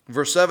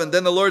 Verse 7,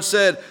 "Then the Lord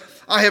said,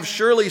 I have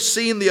surely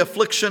seen the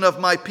affliction of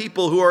my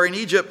people who are in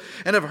Egypt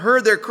and have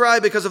heard their cry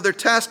because of their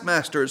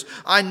taskmasters.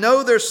 I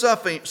know their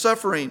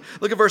suffering.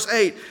 Look at verse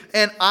 8.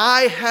 "And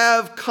I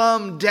have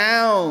come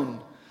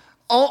down."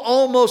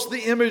 Almost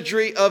the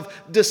imagery of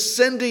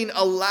descending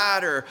a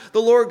ladder.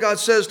 The Lord God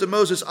says to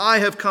Moses, "I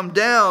have come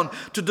down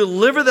to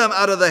deliver them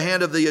out of the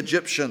hand of the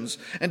Egyptians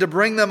and to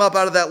bring them up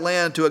out of that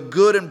land to a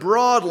good and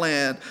broad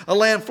land, a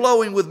land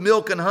flowing with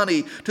milk and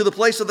honey, to the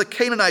place of the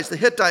Canaanites, the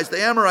Hittites,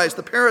 the Amorites,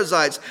 the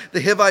Perizzites,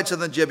 the Hivites,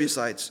 and the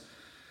Jebusites.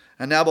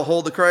 And now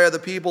behold, the cry of the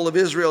people of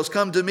Israel has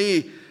come to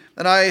me,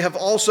 and I have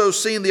also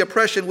seen the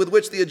oppression with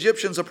which the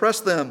Egyptians oppress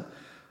them.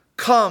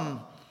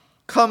 Come,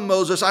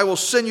 Moses, I will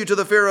send you to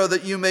the Pharaoh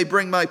that you may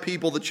bring my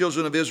people, the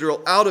children of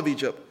Israel, out of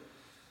Egypt."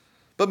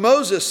 But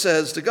Moses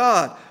says to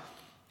God,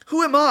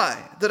 "Who am I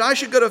that I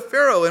should go to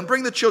Pharaoh and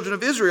bring the children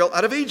of Israel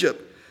out of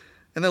Egypt?"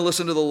 And then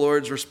listen to the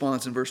Lord's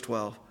response in verse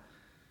 12.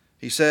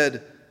 He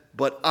said,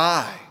 "But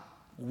I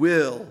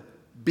will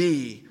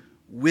be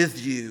with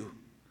you.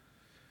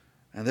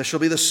 And this shall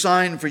be the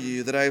sign for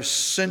you that I have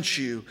sent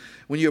you.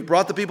 When you have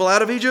brought the people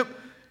out of Egypt,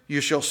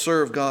 you shall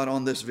serve God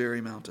on this very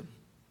mountain."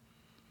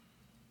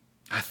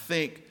 I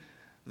think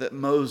that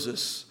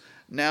Moses,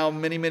 now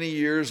many, many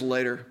years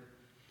later,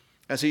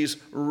 as he's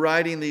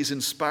writing these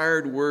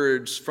inspired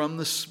words from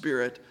the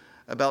Spirit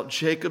about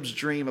Jacob's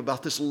dream,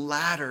 about this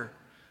ladder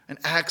and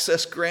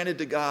access granted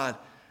to God,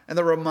 and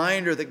the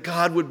reminder that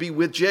God would be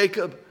with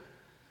Jacob,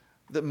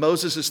 that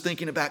Moses is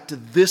thinking back to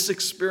this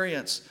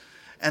experience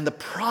and the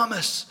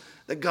promise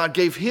that God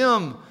gave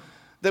him,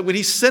 that when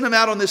he sent him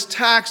out on this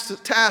task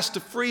to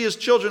free his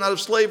children out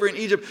of slavery in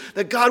Egypt,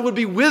 that God would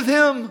be with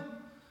him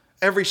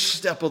every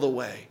step of the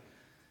way,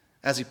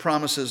 as he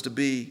promises to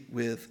be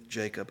with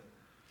Jacob.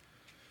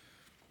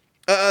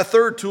 A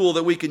third tool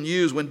that we can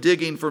use when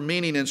digging for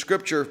meaning in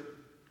Scripture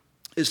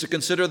is to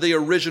consider the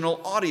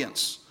original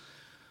audience.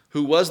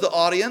 Who was the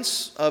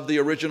audience of the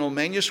original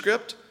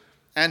manuscript,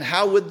 and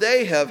how would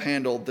they have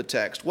handled the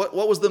text? What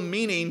was the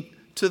meaning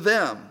to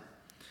them?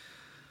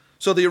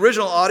 So the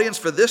original audience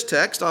for this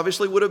text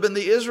obviously would have been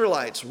the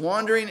Israelites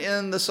wandering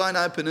in the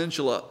Sinai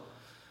Peninsula,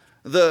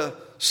 the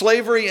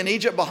slavery in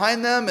Egypt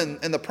behind them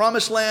and the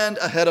promised land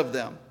ahead of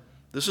them.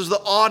 This is the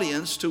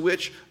audience to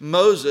which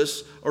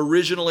Moses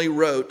originally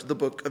wrote the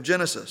book of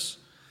Genesis.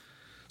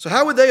 So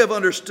how would they have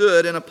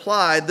understood and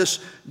applied this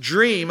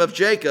dream of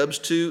Jacob's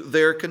to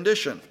their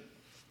condition?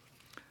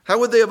 How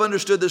would they have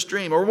understood this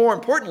dream? Or more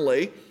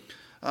importantly,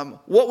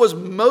 what was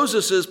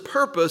Moses'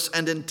 purpose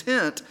and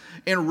intent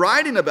in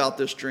writing about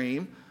this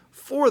dream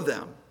for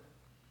them?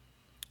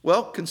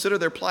 Well, consider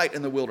their plight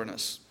in the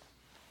wilderness.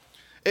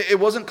 It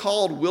wasn't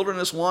called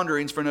wilderness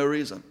wanderings for no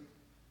reason.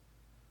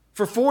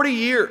 For 40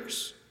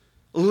 years,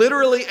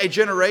 literally a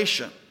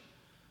generation,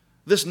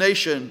 this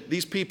nation,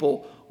 these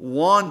people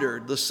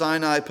wandered the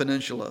Sinai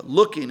Peninsula,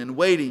 looking and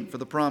waiting for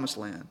the promised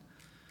land.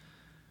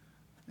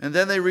 And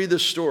then they read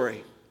this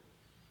story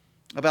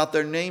about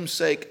their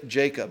namesake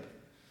Jacob.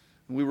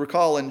 We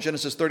recall in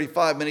Genesis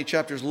 35, many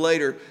chapters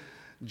later,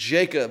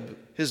 Jacob,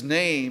 his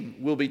name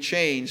will be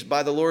changed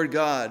by the Lord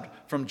God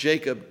from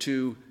Jacob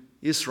to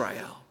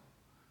Israel.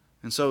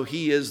 And so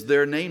he is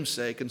their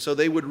namesake. And so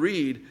they would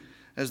read,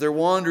 as they're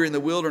wandering in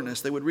the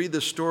wilderness, they would read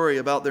this story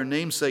about their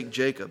namesake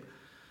Jacob,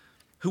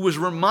 who was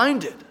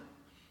reminded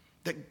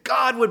that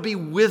God would be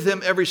with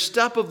him every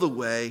step of the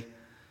way,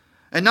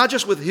 and not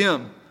just with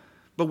him,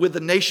 but with the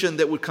nation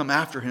that would come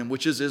after him,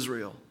 which is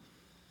Israel.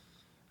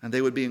 And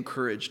they would be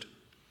encouraged.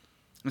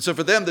 And so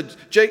for them,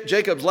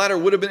 Jacob's ladder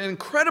would have been an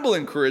incredible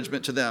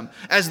encouragement to them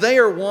as they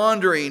are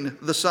wandering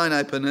the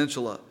Sinai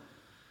Peninsula.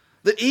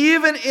 That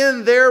even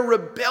in their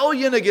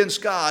rebellion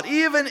against God,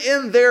 even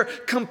in their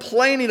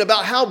complaining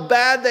about how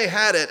bad they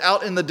had it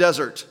out in the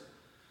desert,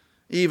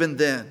 even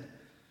then,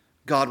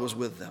 God was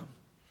with them.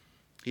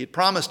 He had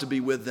promised to be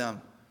with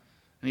them,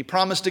 and he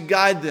promised to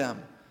guide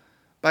them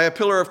by a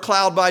pillar of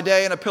cloud by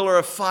day and a pillar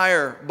of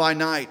fire by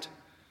night.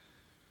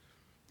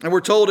 And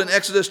we're told in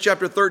Exodus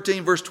chapter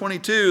 13, verse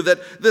 22, that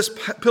this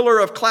pillar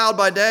of cloud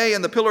by day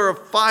and the pillar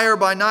of fire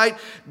by night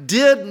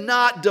did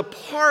not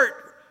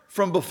depart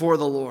from before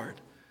the Lord.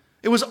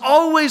 It was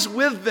always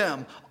with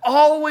them,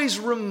 always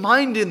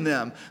reminding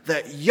them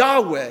that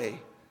Yahweh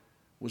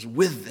was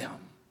with them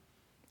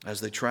as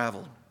they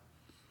traveled.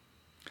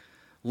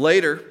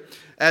 Later,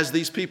 as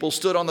these people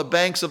stood on the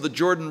banks of the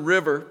Jordan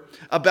River,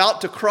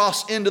 about to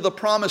cross into the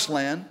promised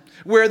land,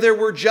 where there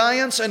were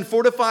giants and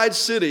fortified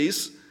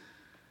cities,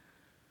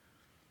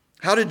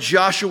 how did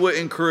Joshua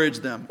encourage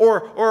them?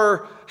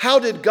 Or how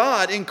did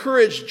God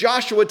encourage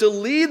Joshua to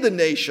lead the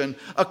nation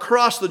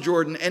across the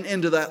Jordan and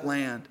into that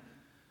land?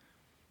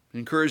 He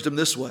encouraged them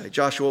this way.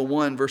 Joshua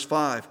 1, verse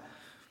 5.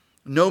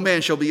 No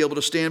man shall be able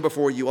to stand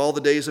before you all the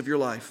days of your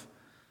life.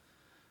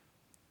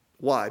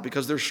 Why?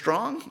 Because they're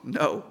strong?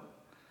 No.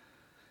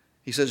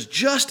 He says,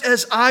 just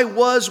as I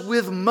was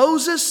with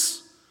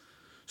Moses,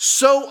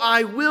 so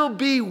I will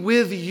be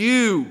with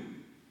you.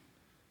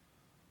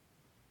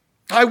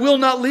 I will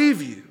not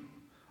leave you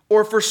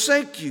or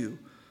forsake you.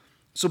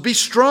 So be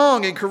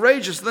strong and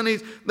courageous. Then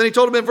he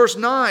told him in verse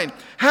 9,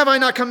 have I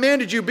not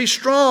commanded you, be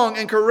strong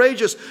and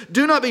courageous.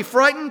 Do not be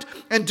frightened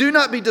and do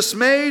not be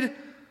dismayed,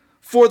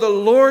 for the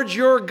Lord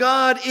your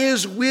God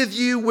is with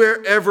you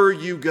wherever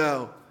you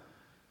go.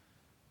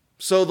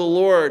 So the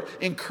Lord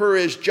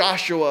encouraged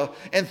Joshua,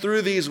 and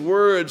through these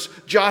words,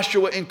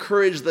 Joshua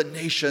encouraged the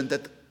nation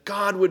that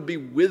God would be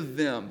with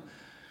them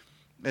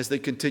as they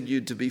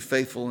continued to be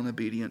faithful and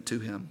obedient to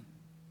him.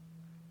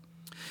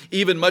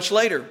 Even much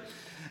later,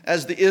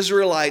 as the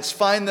Israelites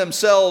find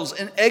themselves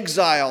in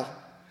exile,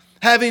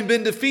 having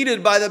been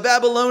defeated by the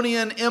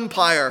Babylonian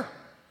Empire,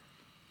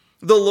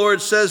 the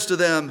Lord says to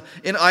them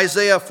in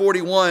Isaiah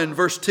 41,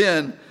 verse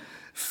 10,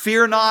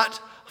 fear not,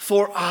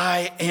 for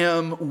I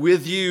am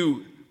with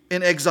you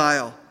in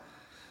exile.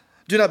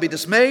 Do not be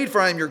dismayed,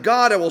 for I am your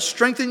God. I will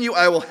strengthen you.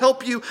 I will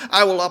help you.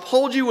 I will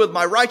uphold you with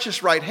my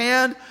righteous right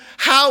hand.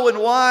 How and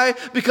why?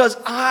 Because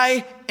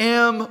I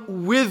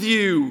am with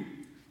you,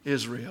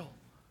 Israel.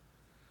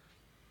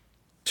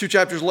 2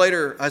 chapters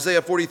later,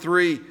 Isaiah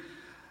 43,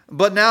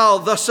 but now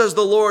thus says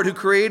the Lord who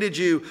created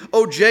you,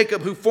 O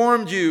Jacob, who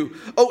formed you,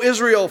 O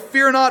Israel,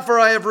 fear not, for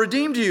I have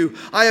redeemed you.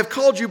 I have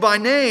called you by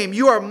name.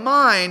 You are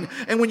mine.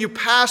 And when you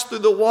pass through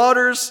the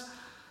waters,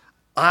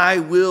 I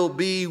will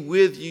be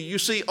with you. You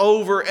see,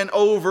 over and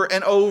over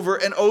and over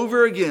and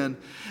over again,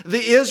 the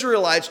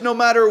Israelites, no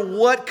matter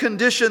what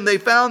condition they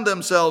found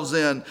themselves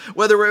in,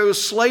 whether it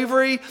was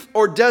slavery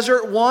or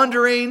desert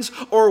wanderings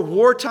or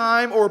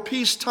wartime or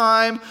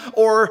peacetime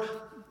or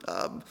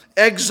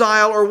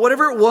exile or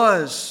whatever it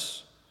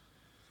was,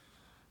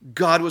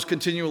 God was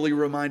continually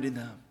reminding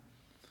them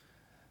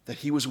that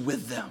he was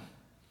with them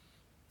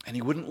and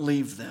he wouldn't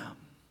leave them.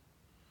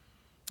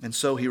 And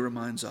so he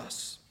reminds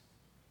us.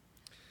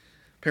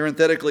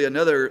 Parenthetically,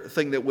 another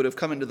thing that would have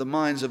come into the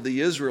minds of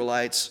the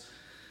Israelites,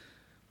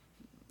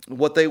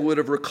 what they would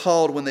have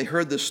recalled when they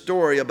heard this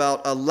story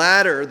about a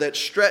ladder that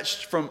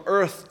stretched from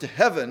earth to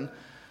heaven,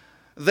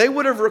 they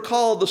would have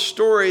recalled the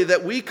story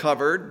that we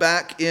covered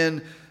back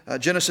in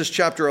Genesis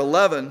chapter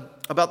 11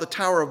 about the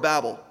Tower of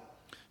Babel.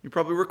 You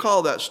probably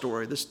recall that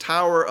story, this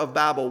Tower of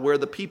Babel, where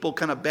the people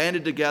kind of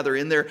banded together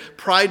in their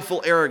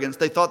prideful arrogance.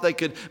 They thought they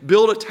could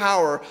build a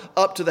tower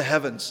up to the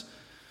heavens.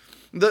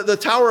 The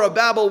Tower of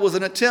Babel was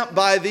an attempt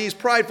by these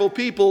prideful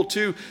people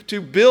to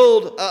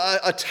build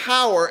a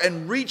tower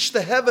and reach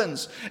the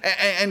heavens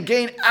and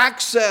gain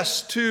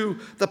access to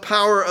the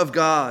power of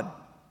God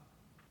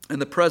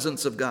and the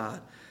presence of God.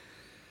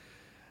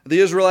 The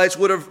Israelites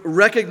would have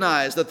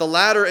recognized that the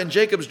ladder in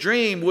Jacob's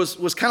dream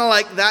was kind of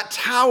like that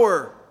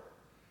tower.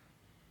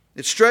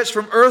 It stretched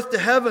from earth to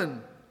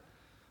heaven.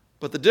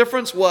 But the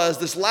difference was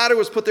this ladder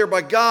was put there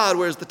by God,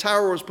 whereas the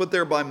tower was put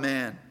there by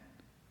man.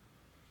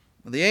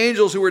 The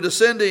angels who were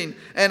descending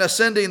and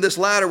ascending this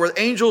ladder were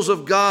angels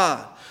of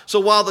God. So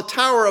while the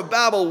Tower of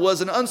Babel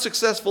was an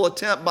unsuccessful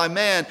attempt by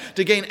man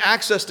to gain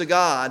access to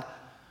God,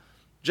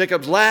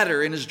 Jacob's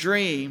ladder in his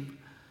dream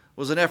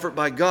was an effort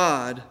by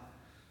God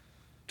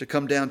to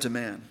come down to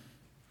man.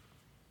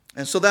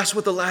 And so that's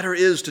what the ladder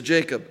is to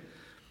Jacob.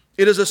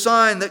 It is a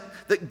sign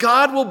that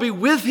God will be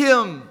with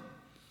him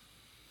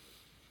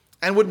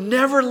and would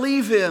never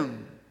leave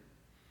him.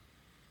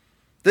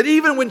 That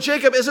even when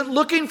Jacob isn't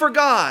looking for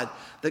God,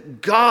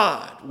 that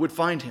God would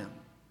find him.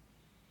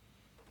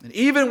 And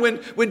even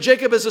when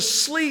Jacob is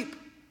asleep,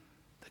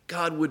 that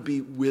God would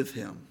be with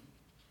him.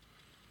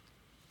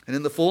 And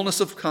in the fullness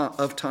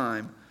of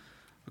time,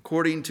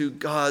 according to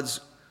God's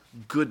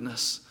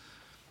goodness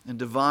and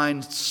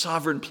divine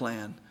sovereign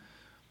plan,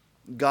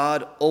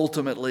 God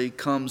ultimately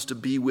comes to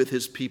be with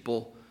his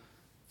people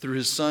through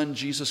his Son,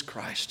 Jesus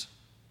Christ,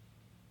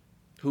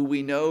 who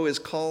we know is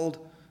called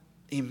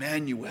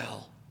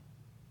Emmanuel,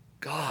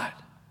 God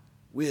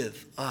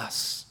with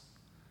us.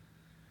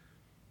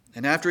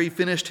 And after he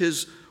finished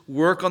his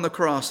work on the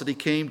cross that he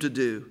came to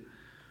do,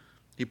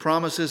 he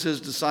promises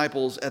his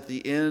disciples at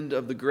the end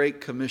of the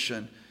Great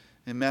Commission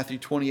in Matthew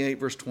 28,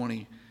 verse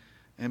 20,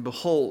 "And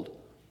behold,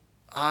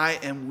 I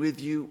am with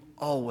you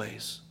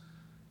always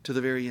to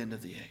the very end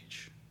of the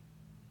age."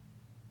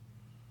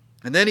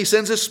 And then he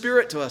sends his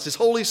Spirit to us, his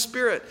Holy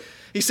Spirit.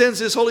 He sends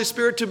his Holy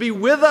Spirit to be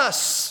with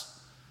us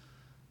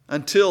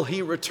until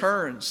he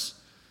returns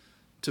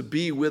to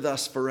be with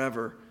us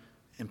forever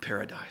in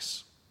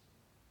paradise.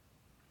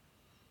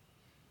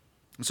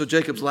 And so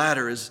Jacob's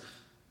ladder it's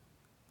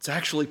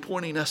actually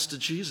pointing us to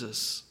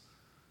Jesus.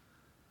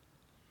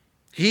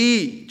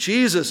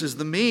 Jesus, is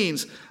the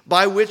means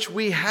by which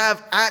we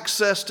have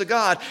access to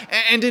God.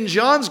 And in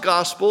John's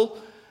gospel,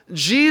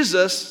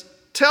 Jesus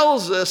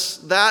tells us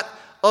that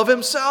of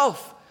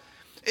himself.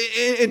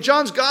 In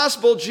John's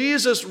gospel,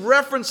 Jesus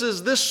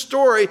references this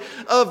story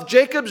of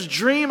Jacob's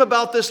dream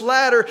about this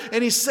ladder,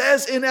 and he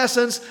says, in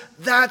essence,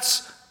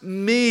 that's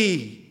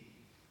me.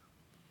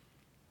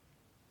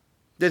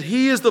 That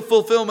he is the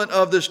fulfillment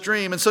of this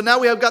dream. And so now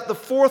we have got the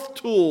fourth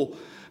tool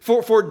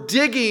for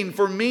digging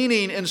for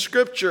meaning in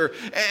Scripture,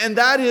 and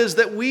that is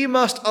that we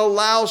must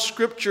allow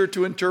Scripture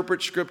to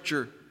interpret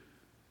Scripture.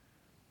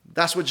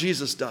 That's what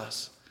Jesus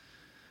does.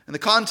 In the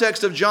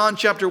context of John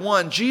chapter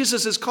 1,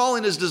 Jesus is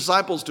calling his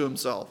disciples to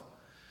himself.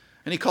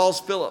 And he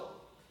calls Philip.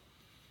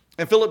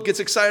 And Philip gets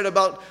excited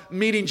about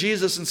meeting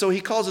Jesus, and so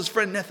he calls his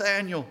friend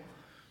Nathanael.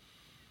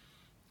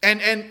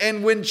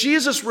 And when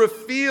Jesus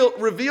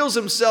reveals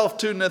himself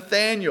to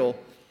Nathanael,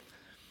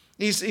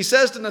 he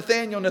says to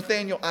Nathanael,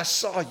 "Nathanael, I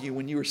saw you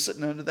when you were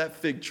sitting under that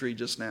fig tree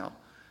just now.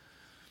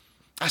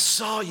 I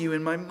saw you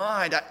in my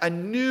mind. I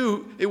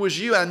knew it was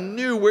you. I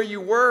knew where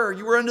you were.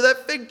 You were under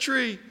that fig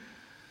tree."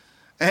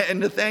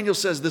 And Nathanael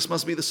says, "This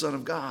must be the Son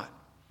of God."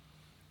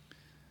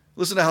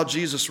 Listen to how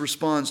Jesus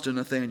responds to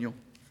Nathanael.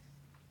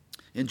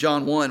 In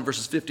John 1,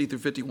 verses 50 through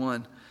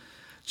 51,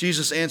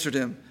 Jesus answered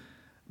him,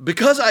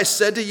 "Because I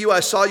said to you,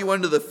 I saw you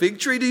under the fig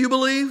tree, do you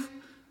believe?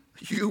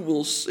 You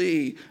will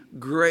see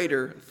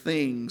greater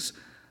things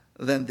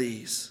than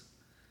these."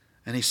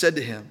 And he said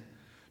to him,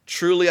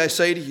 "Truly I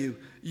say to you,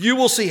 you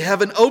will see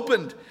heaven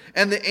opened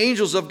and the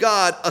angels of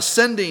God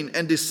ascending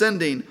and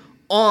descending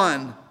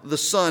on the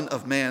Son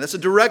of Man." That's a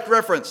direct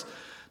reference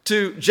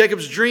to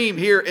Jacob's dream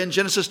here in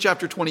Genesis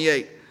chapter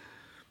 28.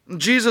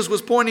 Jesus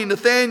was pointing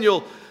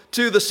Nathanael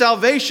to the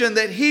salvation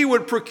that he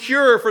would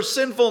procure for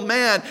sinful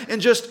man in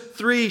just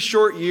 3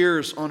 short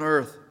years on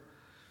earth.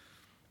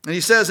 And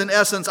he says, in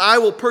essence, "I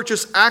will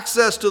purchase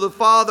access to the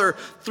Father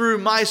through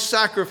my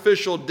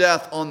sacrificial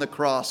death on the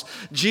cross."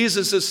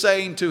 Jesus is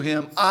saying to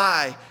him,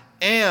 "I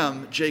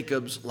am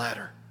Jacob's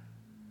ladder."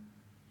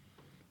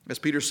 As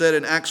Peter said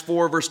in Acts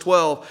 4, verse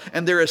 12,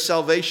 "And there is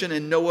salvation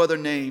in no other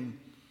name,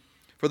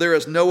 for there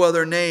is no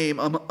other name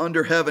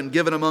under heaven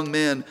given among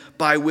men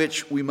by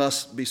which we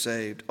must be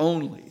saved.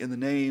 Only in the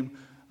name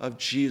of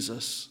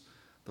Jesus,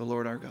 the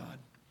Lord our God."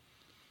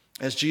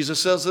 As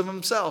Jesus says of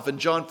himself in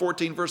John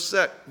 14, verse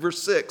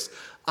 6,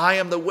 "I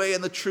am the way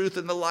and the truth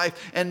and the life,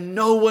 and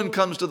no one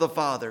comes to the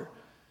Father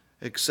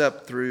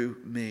except through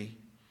me."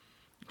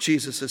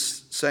 Jesus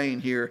is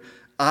saying here,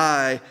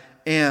 "I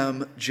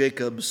am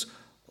Jacob's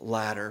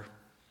ladder."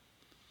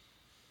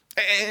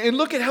 And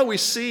look at how we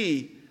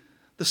see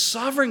the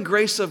sovereign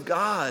grace of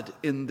God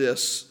in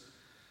this.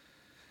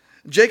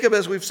 Jacob,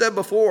 as we've said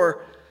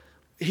before,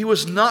 he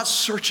was not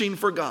searching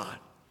for God.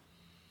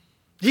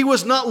 He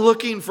was not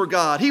looking for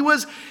God. He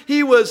was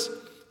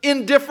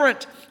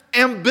indifferent,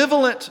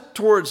 ambivalent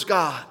towards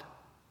God.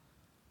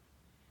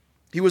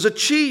 He was a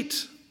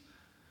cheat.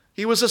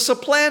 He was a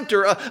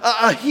supplanter,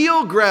 a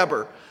heel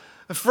grabber,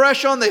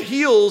 fresh on the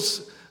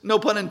heels, no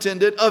pun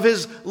intended, of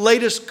his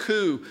latest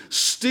coup,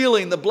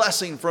 stealing the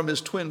blessing from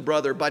his twin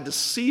brother by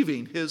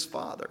deceiving his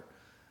father.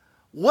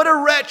 What a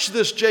wretch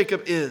this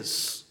Jacob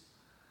is.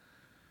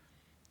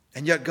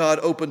 And yet God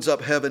opens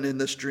up heaven in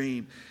this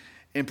dream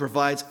and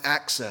provides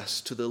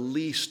access to the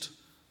least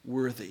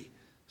worthy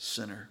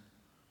sinner.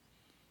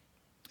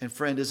 And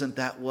friend, isn't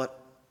that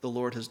what the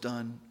Lord has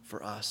done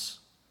for us?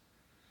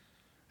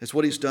 It's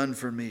what he's done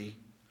for me.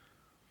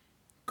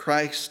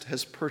 Christ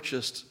has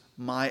purchased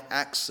my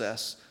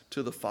access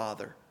to the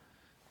Father.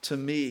 To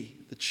me,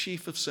 the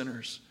chief of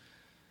sinners,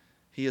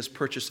 he has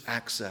purchased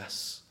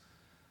access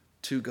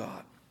to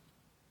God.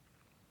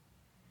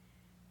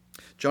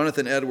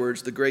 Jonathan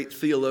Edwards, the great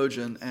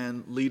theologian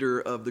and leader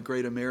of the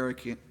Great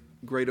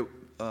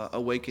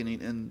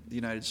Awakening in the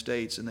United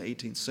States in the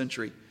 18th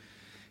century,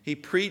 he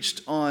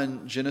preached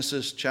on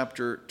Genesis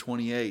chapter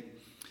 28.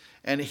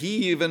 And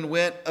he even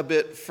went a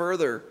bit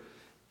further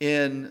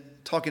in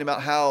talking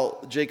about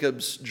how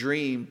Jacob's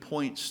dream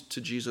points to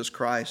Jesus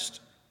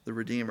Christ, the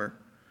Redeemer.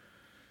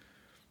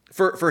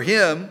 For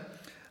him,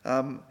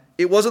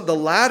 it wasn't the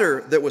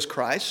ladder that was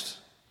Christ.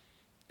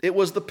 It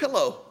was the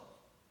pillow,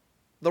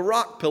 the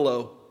rock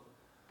pillow,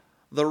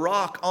 the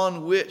rock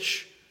on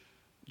which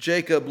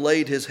Jacob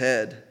laid his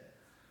head.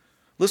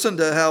 Listen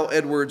to how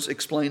Edwards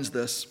explains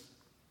this.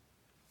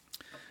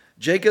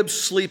 Jacob's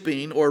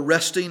sleeping or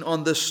resting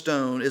on this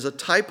stone is a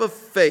type of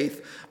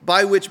faith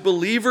by which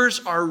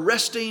believers are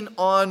resting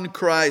on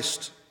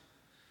Christ.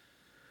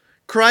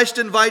 Christ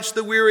invites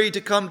the weary to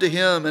come to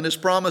him and his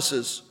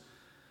promises.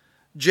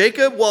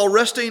 Jacob, while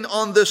resting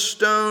on this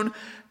stone,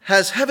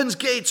 has heaven's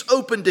gates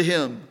open to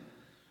him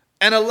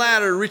and a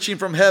ladder reaching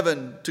from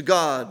heaven to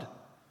God.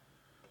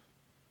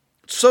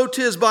 So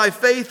 'tis by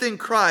faith in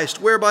Christ,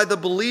 whereby the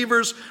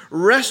believers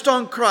rest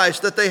on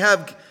Christ, that they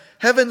have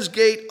heaven's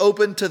gate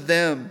open to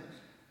them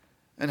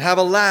and have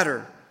a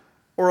ladder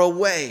or a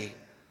way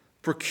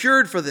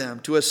procured for them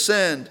to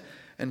ascend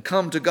and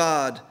come to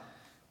God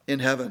in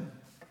heaven.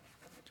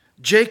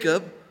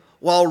 Jacob,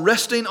 while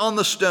resting on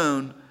the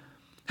stone,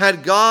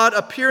 had God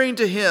appearing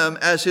to him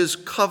as his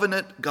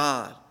covenant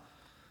God.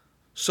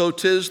 So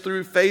 'tis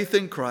through faith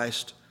in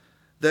Christ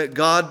that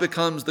God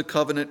becomes the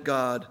covenant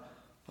God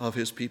of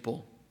his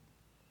people.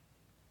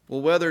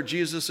 Well, whether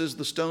Jesus is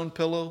the stone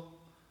pillow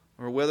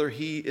or whether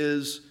he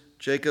is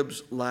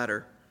Jacob's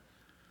ladder,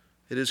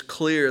 it is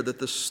clear that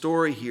the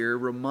story here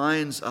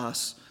reminds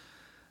us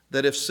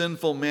that if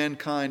sinful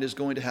mankind is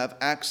going to have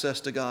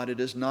access to God, it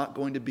is not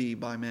going to be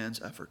by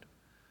man's effort.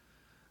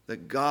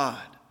 That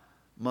God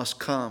must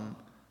come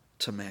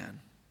to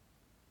man.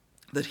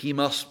 That he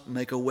must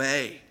make a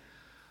way,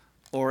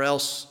 or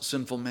else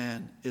sinful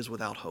man is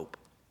without hope.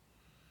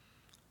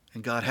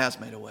 And God has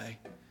made a way.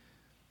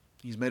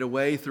 He's made a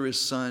way through his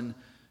Son,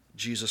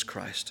 Jesus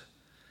Christ.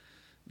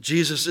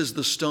 Jesus is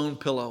the stone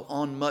pillow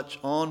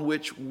on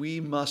which we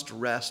must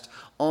rest,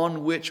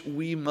 on which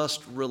we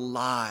must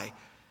rely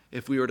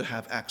if we are to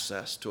have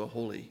access to a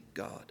holy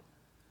God.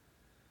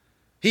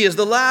 He is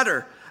the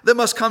ladder that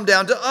must come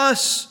down to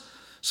us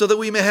so that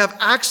we may have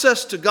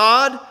access to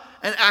God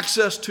and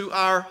access to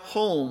our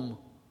home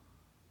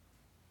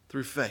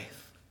through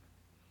faith.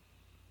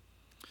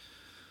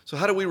 So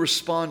how do we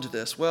respond to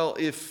this? Well,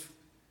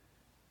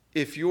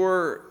 if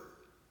you're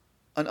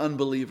an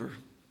unbeliever,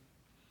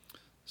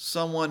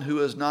 someone who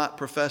has not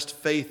professed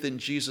faith in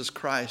Jesus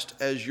Christ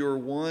as your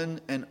one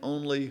and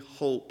only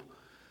hope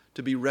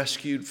to be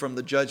rescued from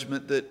the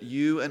judgment that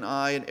you and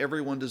I and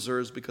everyone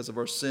deserves because of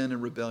our sin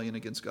and rebellion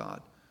against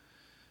God.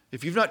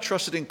 If you've not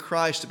trusted in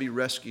Christ to be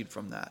rescued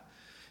from that,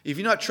 if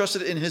you've not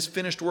trusted in his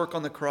finished work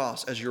on the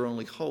cross as your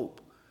only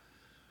hope,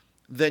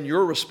 then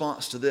your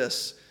response to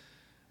this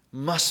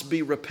must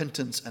be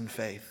repentance and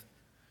faith.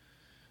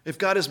 If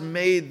God has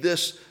made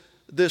this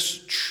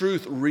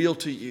truth real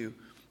to you,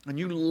 and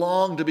you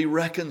long to be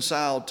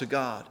reconciled to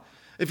God,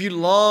 if you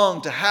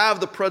long to have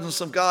the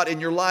presence of God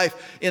in your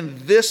life,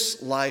 in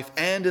this life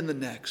and in the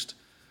next,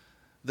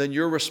 then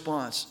your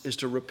response is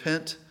to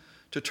repent,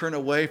 to turn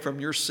away from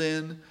your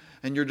sin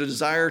and your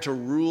desire to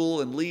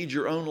rule and lead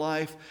your own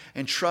life,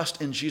 and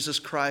trust in Jesus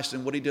Christ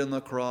and what he did on the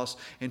cross,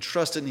 and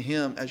trust in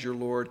him as your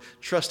Lord,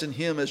 trust in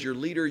him as your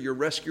leader, your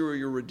rescuer,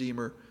 your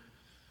redeemer.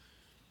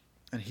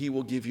 And he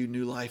will give you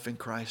new life in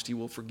Christ. He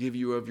will forgive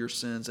you of your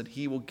sins, and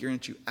he will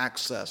grant you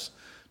access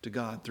to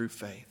God through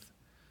faith.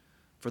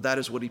 For that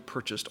is what he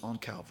purchased on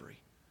Calvary.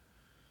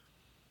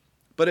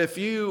 But if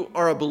you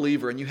are a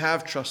believer and you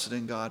have trusted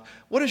in God,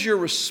 what is your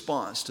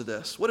response to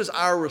this? What is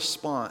our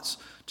response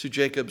to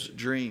Jacob's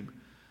dream?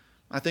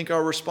 I think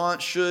our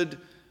response should,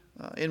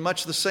 in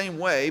much the same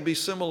way, be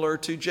similar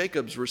to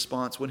Jacob's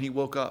response when he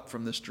woke up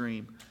from this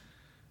dream.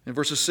 In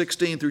verses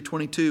 16 through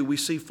 22, we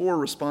see 4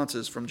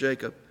 responses from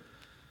Jacob.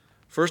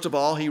 First of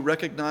all, he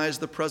recognized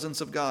the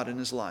presence of God in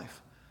his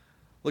life.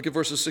 Look at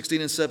verses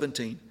 16 and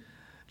 17.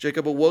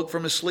 Jacob awoke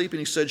from his sleep and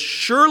he said,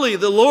 "Surely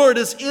the Lord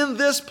is in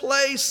this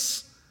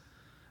place.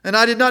 And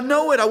I did not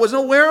know it. I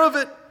wasn't aware of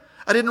it.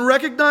 I didn't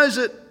recognize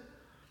it."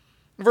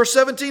 Verse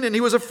 17, and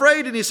he was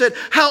afraid and he said,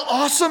 "How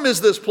awesome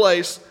is this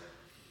place?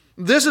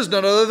 This is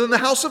none other than the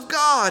house of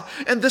God,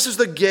 and this is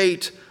the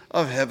gate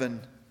of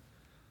heaven."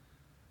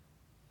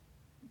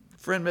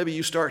 Friend, maybe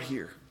you start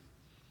here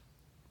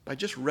by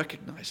just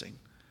recognizing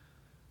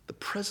the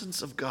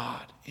presence of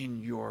God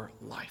in your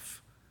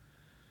life.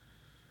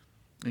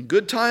 In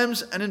good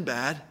times and in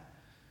bad,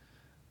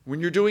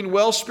 when you're doing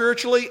well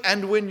spiritually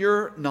and when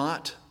you're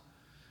not,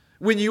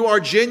 when you are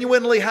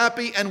genuinely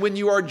happy and when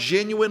you are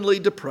genuinely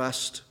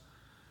depressed,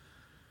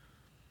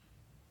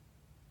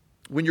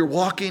 when you're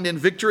walking in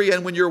victory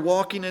and when you're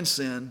walking in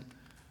sin,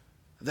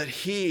 that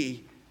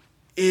He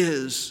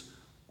is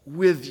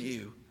with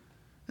you.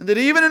 And that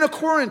even in a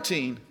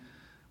quarantine,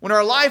 when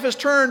our life is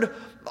turned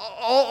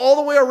all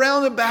the way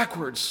around and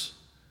backwards,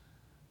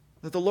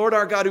 that the Lord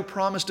our God, who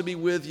promised to be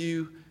with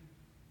you,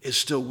 is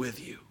still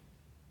with you.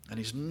 And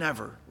He's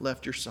never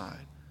left your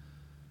side.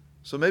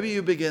 So maybe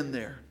you begin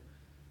there.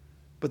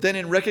 But then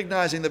in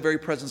recognizing the very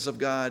presence of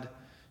God,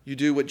 you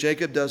do what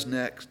Jacob does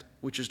next,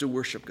 which is to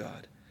worship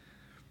God.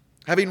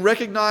 Having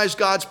recognized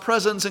God's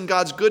presence and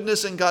God's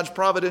goodness and God's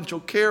providential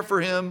care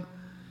for him,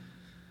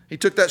 he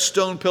took that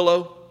stone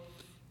pillow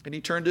and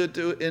he turned it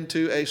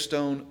into a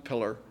stone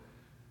pillar.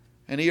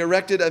 And he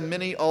erected a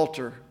mini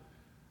altar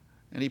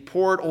and he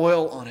poured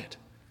oil on it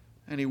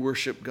and he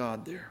worshiped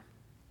God there.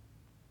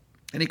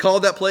 And he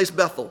called that place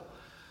Bethel.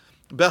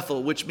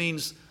 Bethel, which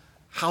means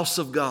house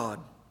of God.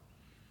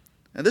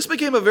 And this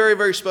became a very,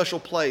 very special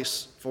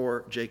place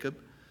for Jacob.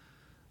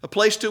 A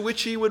place to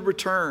which he would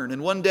return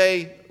and one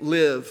day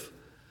live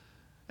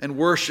and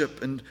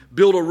worship and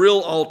build a real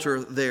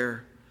altar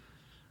there,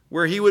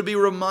 where he would be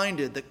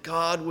reminded that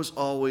God was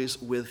always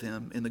with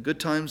him in the good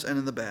times and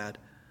in the bad.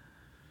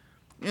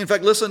 In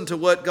fact, listen to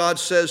what God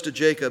says to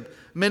Jacob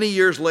many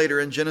years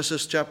later in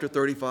Genesis chapter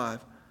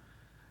 35.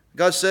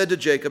 God said to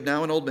Jacob,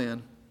 now an old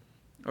man,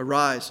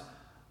 "Arise,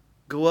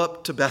 go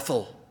up to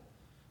Bethel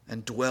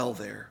and dwell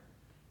there,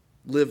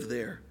 live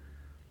there.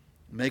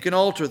 Make an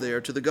altar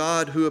there to the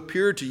God who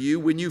appeared to you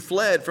when you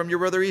fled from your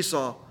brother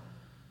Esau."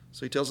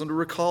 So he tells him to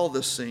recall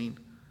this scene.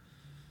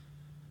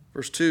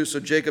 Verse 2, so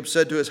Jacob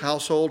said to his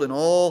household and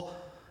all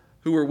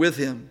who were with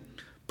him,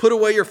 "Put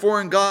away your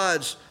foreign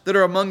gods that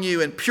are among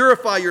you and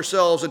purify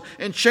yourselves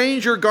and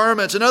change your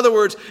garments." In other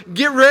words,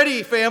 get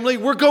ready, family.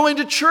 We're going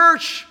to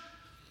church.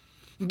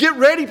 Get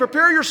ready.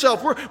 Prepare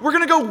yourself. We're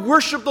going to go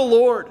worship the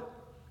Lord.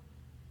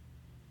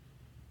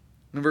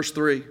 In verse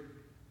 3,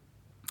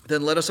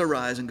 then let us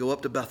arise and go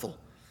up to Bethel,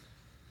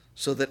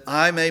 so that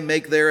I may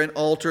make there an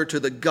altar to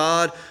the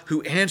God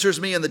who answers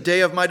me in the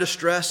day of my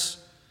distress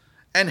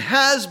and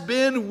has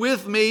been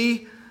with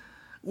me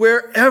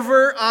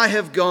wherever I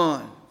have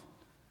gone.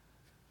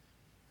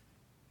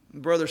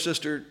 Brother,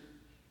 sister,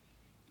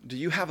 do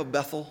you have a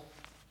Bethel?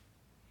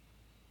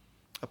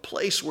 A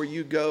place where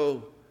you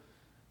go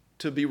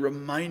to be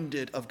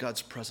reminded of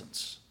God's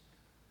presence.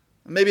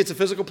 Maybe it's a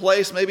physical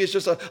place. Maybe it's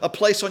just a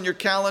place on your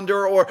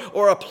calendar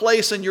or a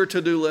place in your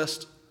to-do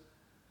list.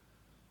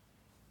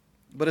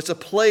 But it's a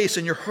place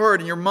in your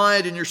heart and your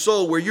mind and your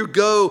soul where you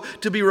go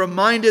to be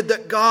reminded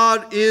that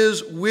God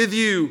is with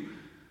you.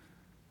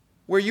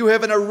 Where you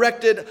have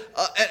erected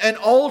an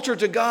altar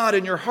to God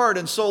in your heart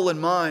and soul and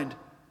mind.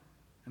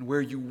 And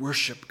where you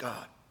worship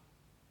God.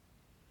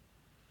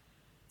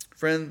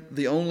 Friend,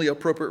 the only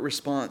appropriate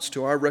response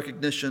to our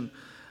recognition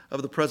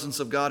of the presence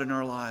of God in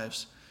our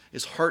lives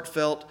is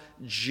heartfelt,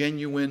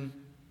 genuine,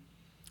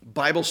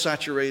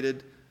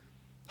 Bible-saturated,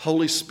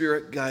 Holy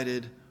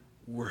Spirit-guided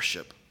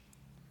worship.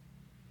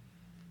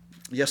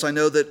 Yes, I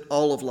know that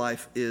all of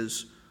life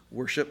is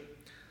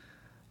worship.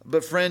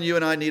 But friend, you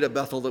and I need a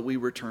Bethel that we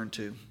return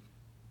to,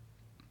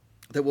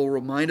 that will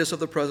remind us of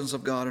the presence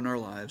of God in our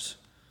lives,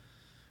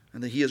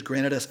 and that He has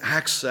granted us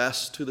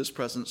access to this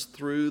presence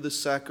through the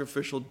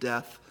sacrificial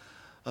death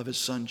of His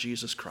Son,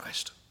 Jesus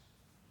Christ.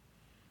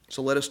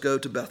 So let us go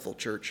to Bethel,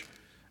 church,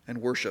 and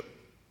worship.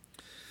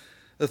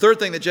 The third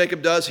thing that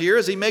Jacob does here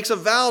is he makes a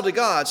vow to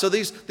God. So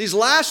these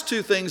last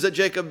two things that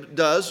Jacob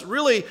does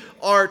really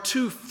are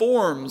two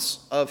forms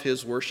of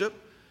his worship.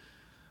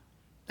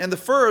 And the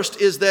first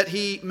is that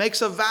he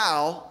makes a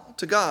vow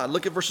to God.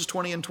 Look at verses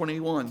 20 and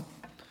 21.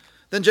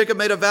 Then Jacob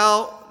made a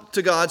vow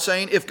to God,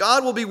 saying, "If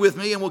God will be with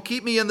me and will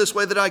keep me in this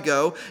way that I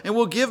go, and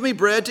will give me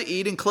bread to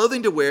eat and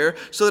clothing to wear,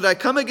 so that I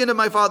come again to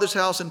my father's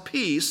house in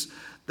peace,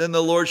 then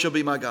the Lord shall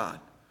be my God."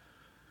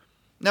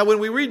 Now, when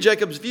we read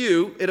Jacob's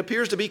view, it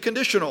appears to be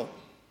conditional.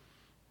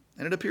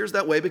 And it appears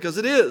that way because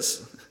it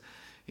is.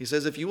 He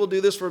says, if you will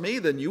do this for me,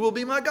 then you will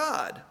be my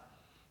God.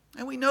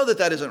 And we know that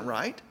that isn't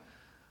right.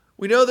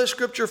 We know that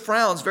Scripture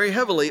frowns very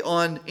heavily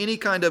on any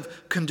kind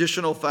of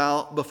conditional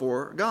vow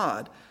before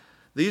God.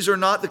 These are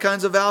not the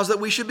kinds of vows that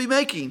we should be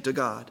making to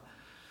God.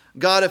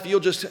 God, if you'll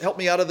just help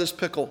me out of this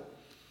pickle,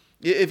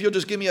 if you'll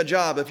just give me a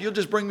job, if you'll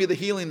just bring me the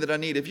healing that I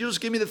need, if you'll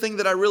just give me the thing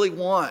that I really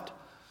want.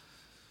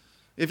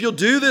 If you'll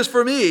do this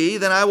for me,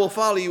 then I will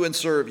follow you and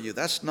serve you.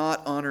 That's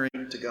not honoring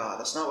to God.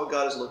 That's not what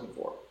God is looking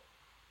for.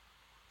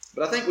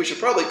 But I think we should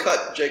probably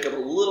cut Jacob a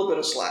little bit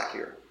of slack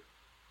here,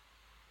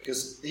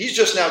 because he's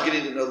just now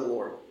getting to know the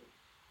Lord.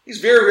 He's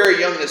very, very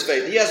young in his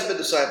faith. He hasn't been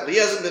discipled. He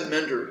hasn't been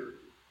mentored.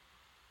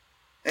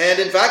 And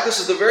in fact, this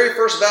is the very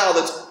first vow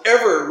that's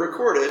ever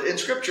recorded in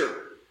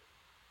Scripture.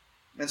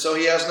 And so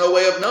he has no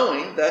way of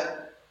knowing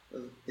that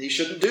he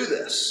shouldn't do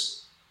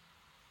this.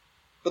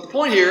 But the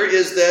point here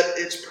is that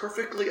it's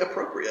perfectly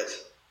appropriate.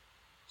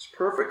 It's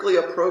perfectly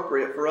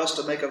appropriate for us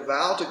to make a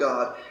vow to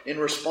God in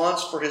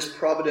response for his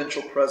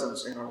providential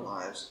presence in our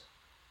lives.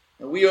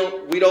 And we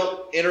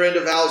don't enter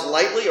into vows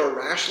lightly or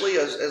rashly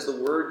as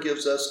the Word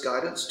gives us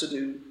guidance to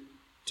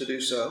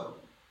do so.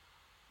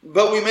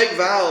 But we make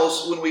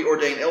vows when we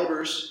ordain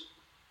elders.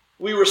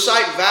 We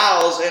recite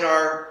vows in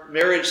our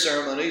marriage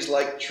ceremonies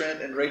like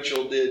Trent and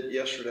Rachel did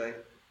yesterday.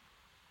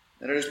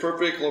 And it is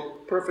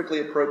perfectly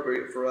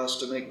appropriate for us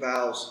to make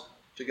vows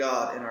to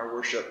God in our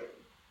worship.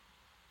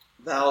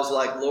 Vows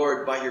like,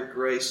 Lord, by your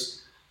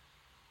grace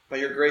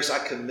I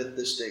commit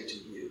this day to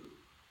you.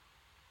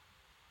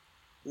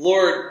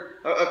 Lord,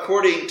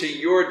 according to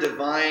your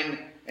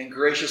divine and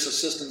gracious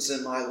assistance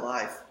in my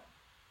life,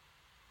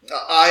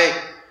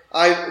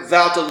 I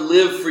vow to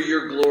live for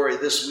your glory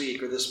this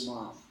week or this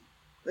month.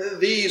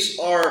 These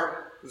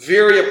are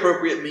very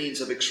appropriate means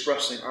of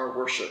expressing our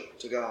worship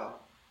to God.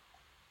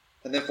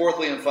 And then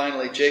fourthly and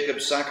finally, Jacob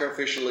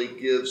sacrificially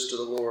gives to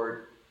the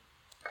Lord.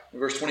 In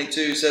verse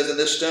 22 says, "And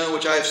this stone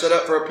which I have set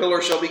up for a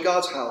pillar shall be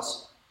God's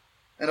house.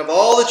 And of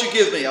all that you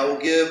give me, I will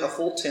give a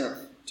full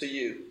tenth to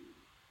you."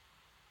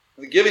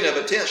 The giving of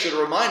a tenth should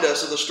remind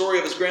us of the story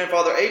of his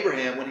grandfather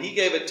Abraham when he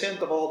gave a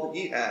tenth of all that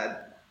he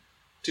had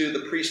to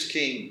the priest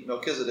king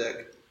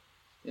Melchizedek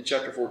in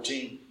chapter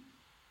 14.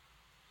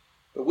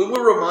 But when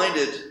we're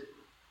reminded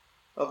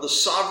of the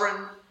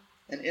sovereign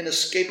and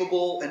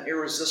inescapable and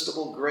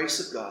irresistible grace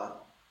of God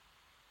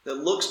that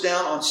looks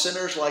down on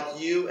sinners like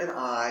you and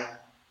I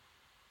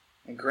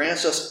and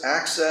grants us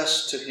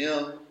access to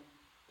him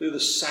through the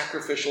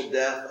sacrificial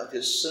death of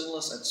his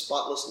sinless and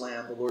spotless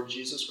Lamb, the Lord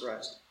Jesus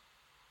Christ,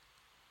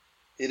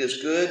 it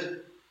is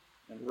good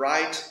and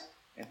right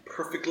and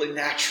perfectly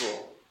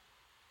natural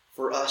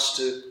for us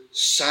to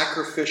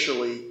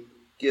sacrificially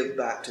give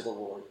back to the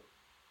Lord.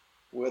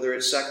 Whether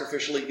it's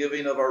sacrificially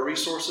giving of our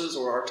resources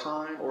or our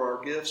time or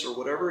our gifts or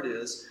whatever it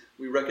is,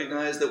 we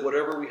recognize that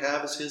whatever we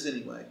have is his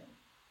anyway.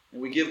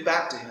 And we give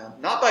back to him.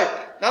 Not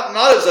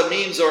as a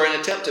means or an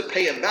attempt to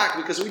pay him back,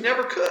 because we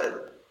never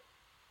could,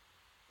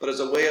 but as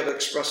a way of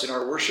expressing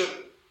our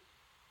worship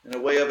and a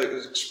way of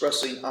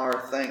expressing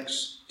our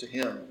thanks to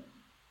him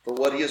for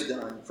what he has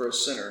done for a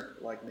sinner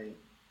like me.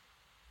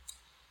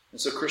 And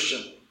so,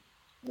 Christian,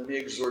 let me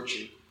exhort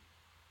you.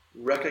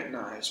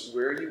 Recognize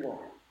where you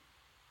are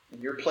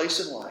in your place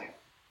in life,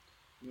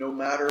 no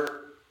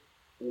matter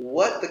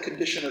what the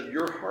condition of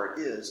your heart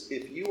is.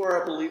 If you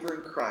are a believer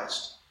in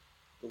Christ,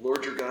 the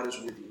Lord your God is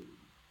with you.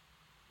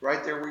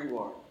 Right there where you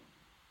are,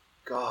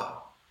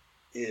 God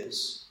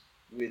is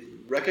with you.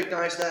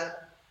 Recognize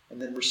that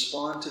and then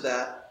respond to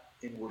that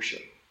in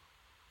worship.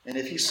 And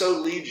if he so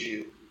leads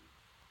you,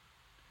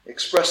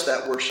 express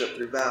that worship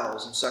through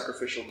vows and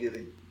sacrificial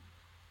giving.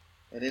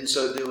 And in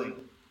so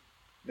doing,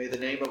 may the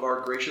name of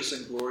our gracious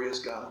and glorious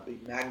God be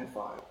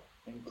magnified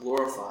and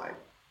glorified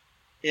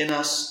in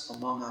us,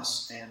 among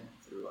us, and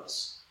through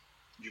us.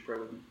 Would you pray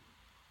with me?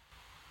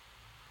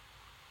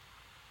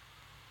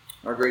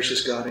 Our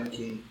gracious God and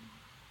King,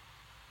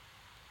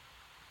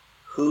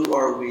 who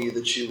are we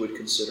that you would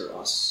consider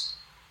us?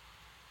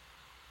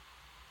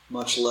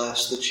 Much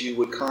less that you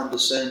would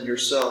condescend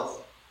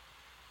yourself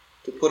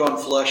to put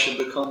on flesh and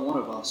become one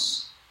of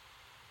us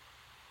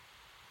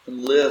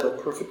and live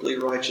a perfectly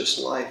righteous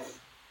life,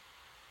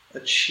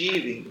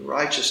 achieving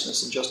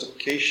righteousness and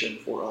justification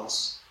for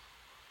us,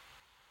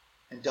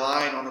 and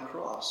dying on the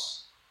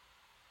cross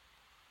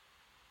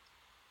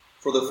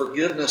for the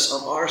forgiveness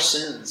of our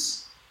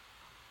sins,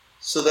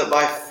 so that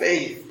by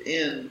faith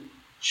in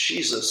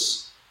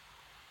Jesus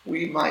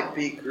we might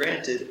be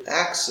granted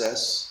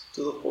access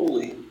to the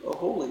Holy of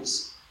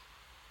Holies,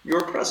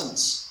 your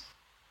presence,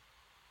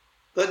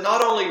 that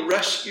not only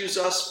rescues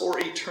us for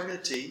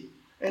eternity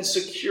and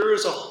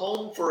secures a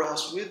home for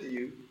us with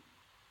you,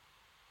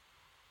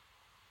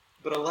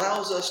 but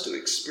allows us to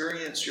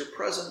experience your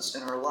presence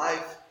in our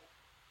life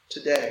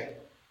today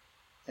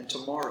and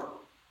tomorrow.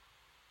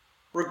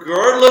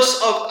 Regardless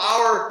of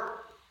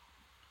our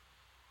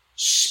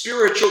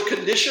spiritual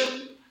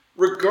condition,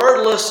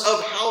 regardless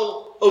of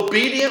how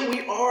obedient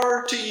we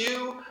are to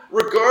you,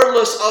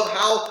 regardless of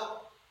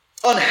how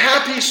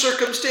unhappy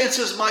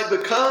circumstances might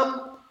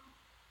become,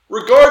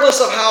 regardless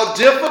of how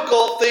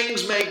difficult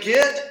things may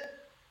get,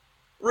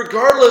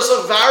 regardless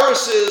of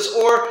viruses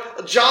or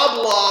job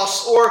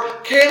loss or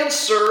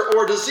cancer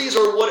or disease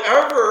or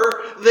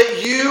whatever,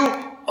 that you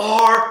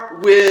are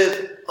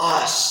with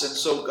us. And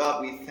so,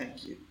 God, we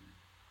thank you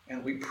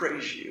and we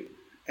praise you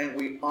and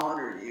we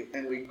honor you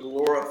and we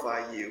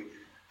glorify you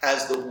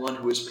as the one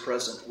who is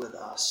present with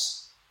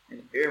us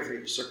in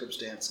every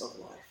circumstance of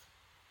life.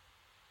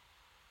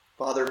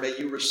 Father, may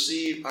you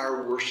receive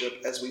our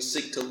worship as we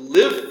seek to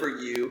live for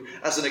you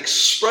as an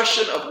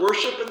expression of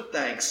worship and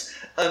thanks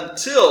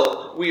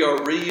until we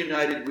are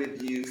reunited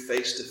with you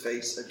face to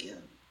face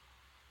again.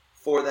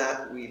 For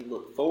that, we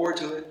look forward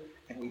to it,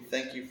 and we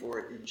thank you for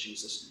it in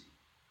Jesus' name.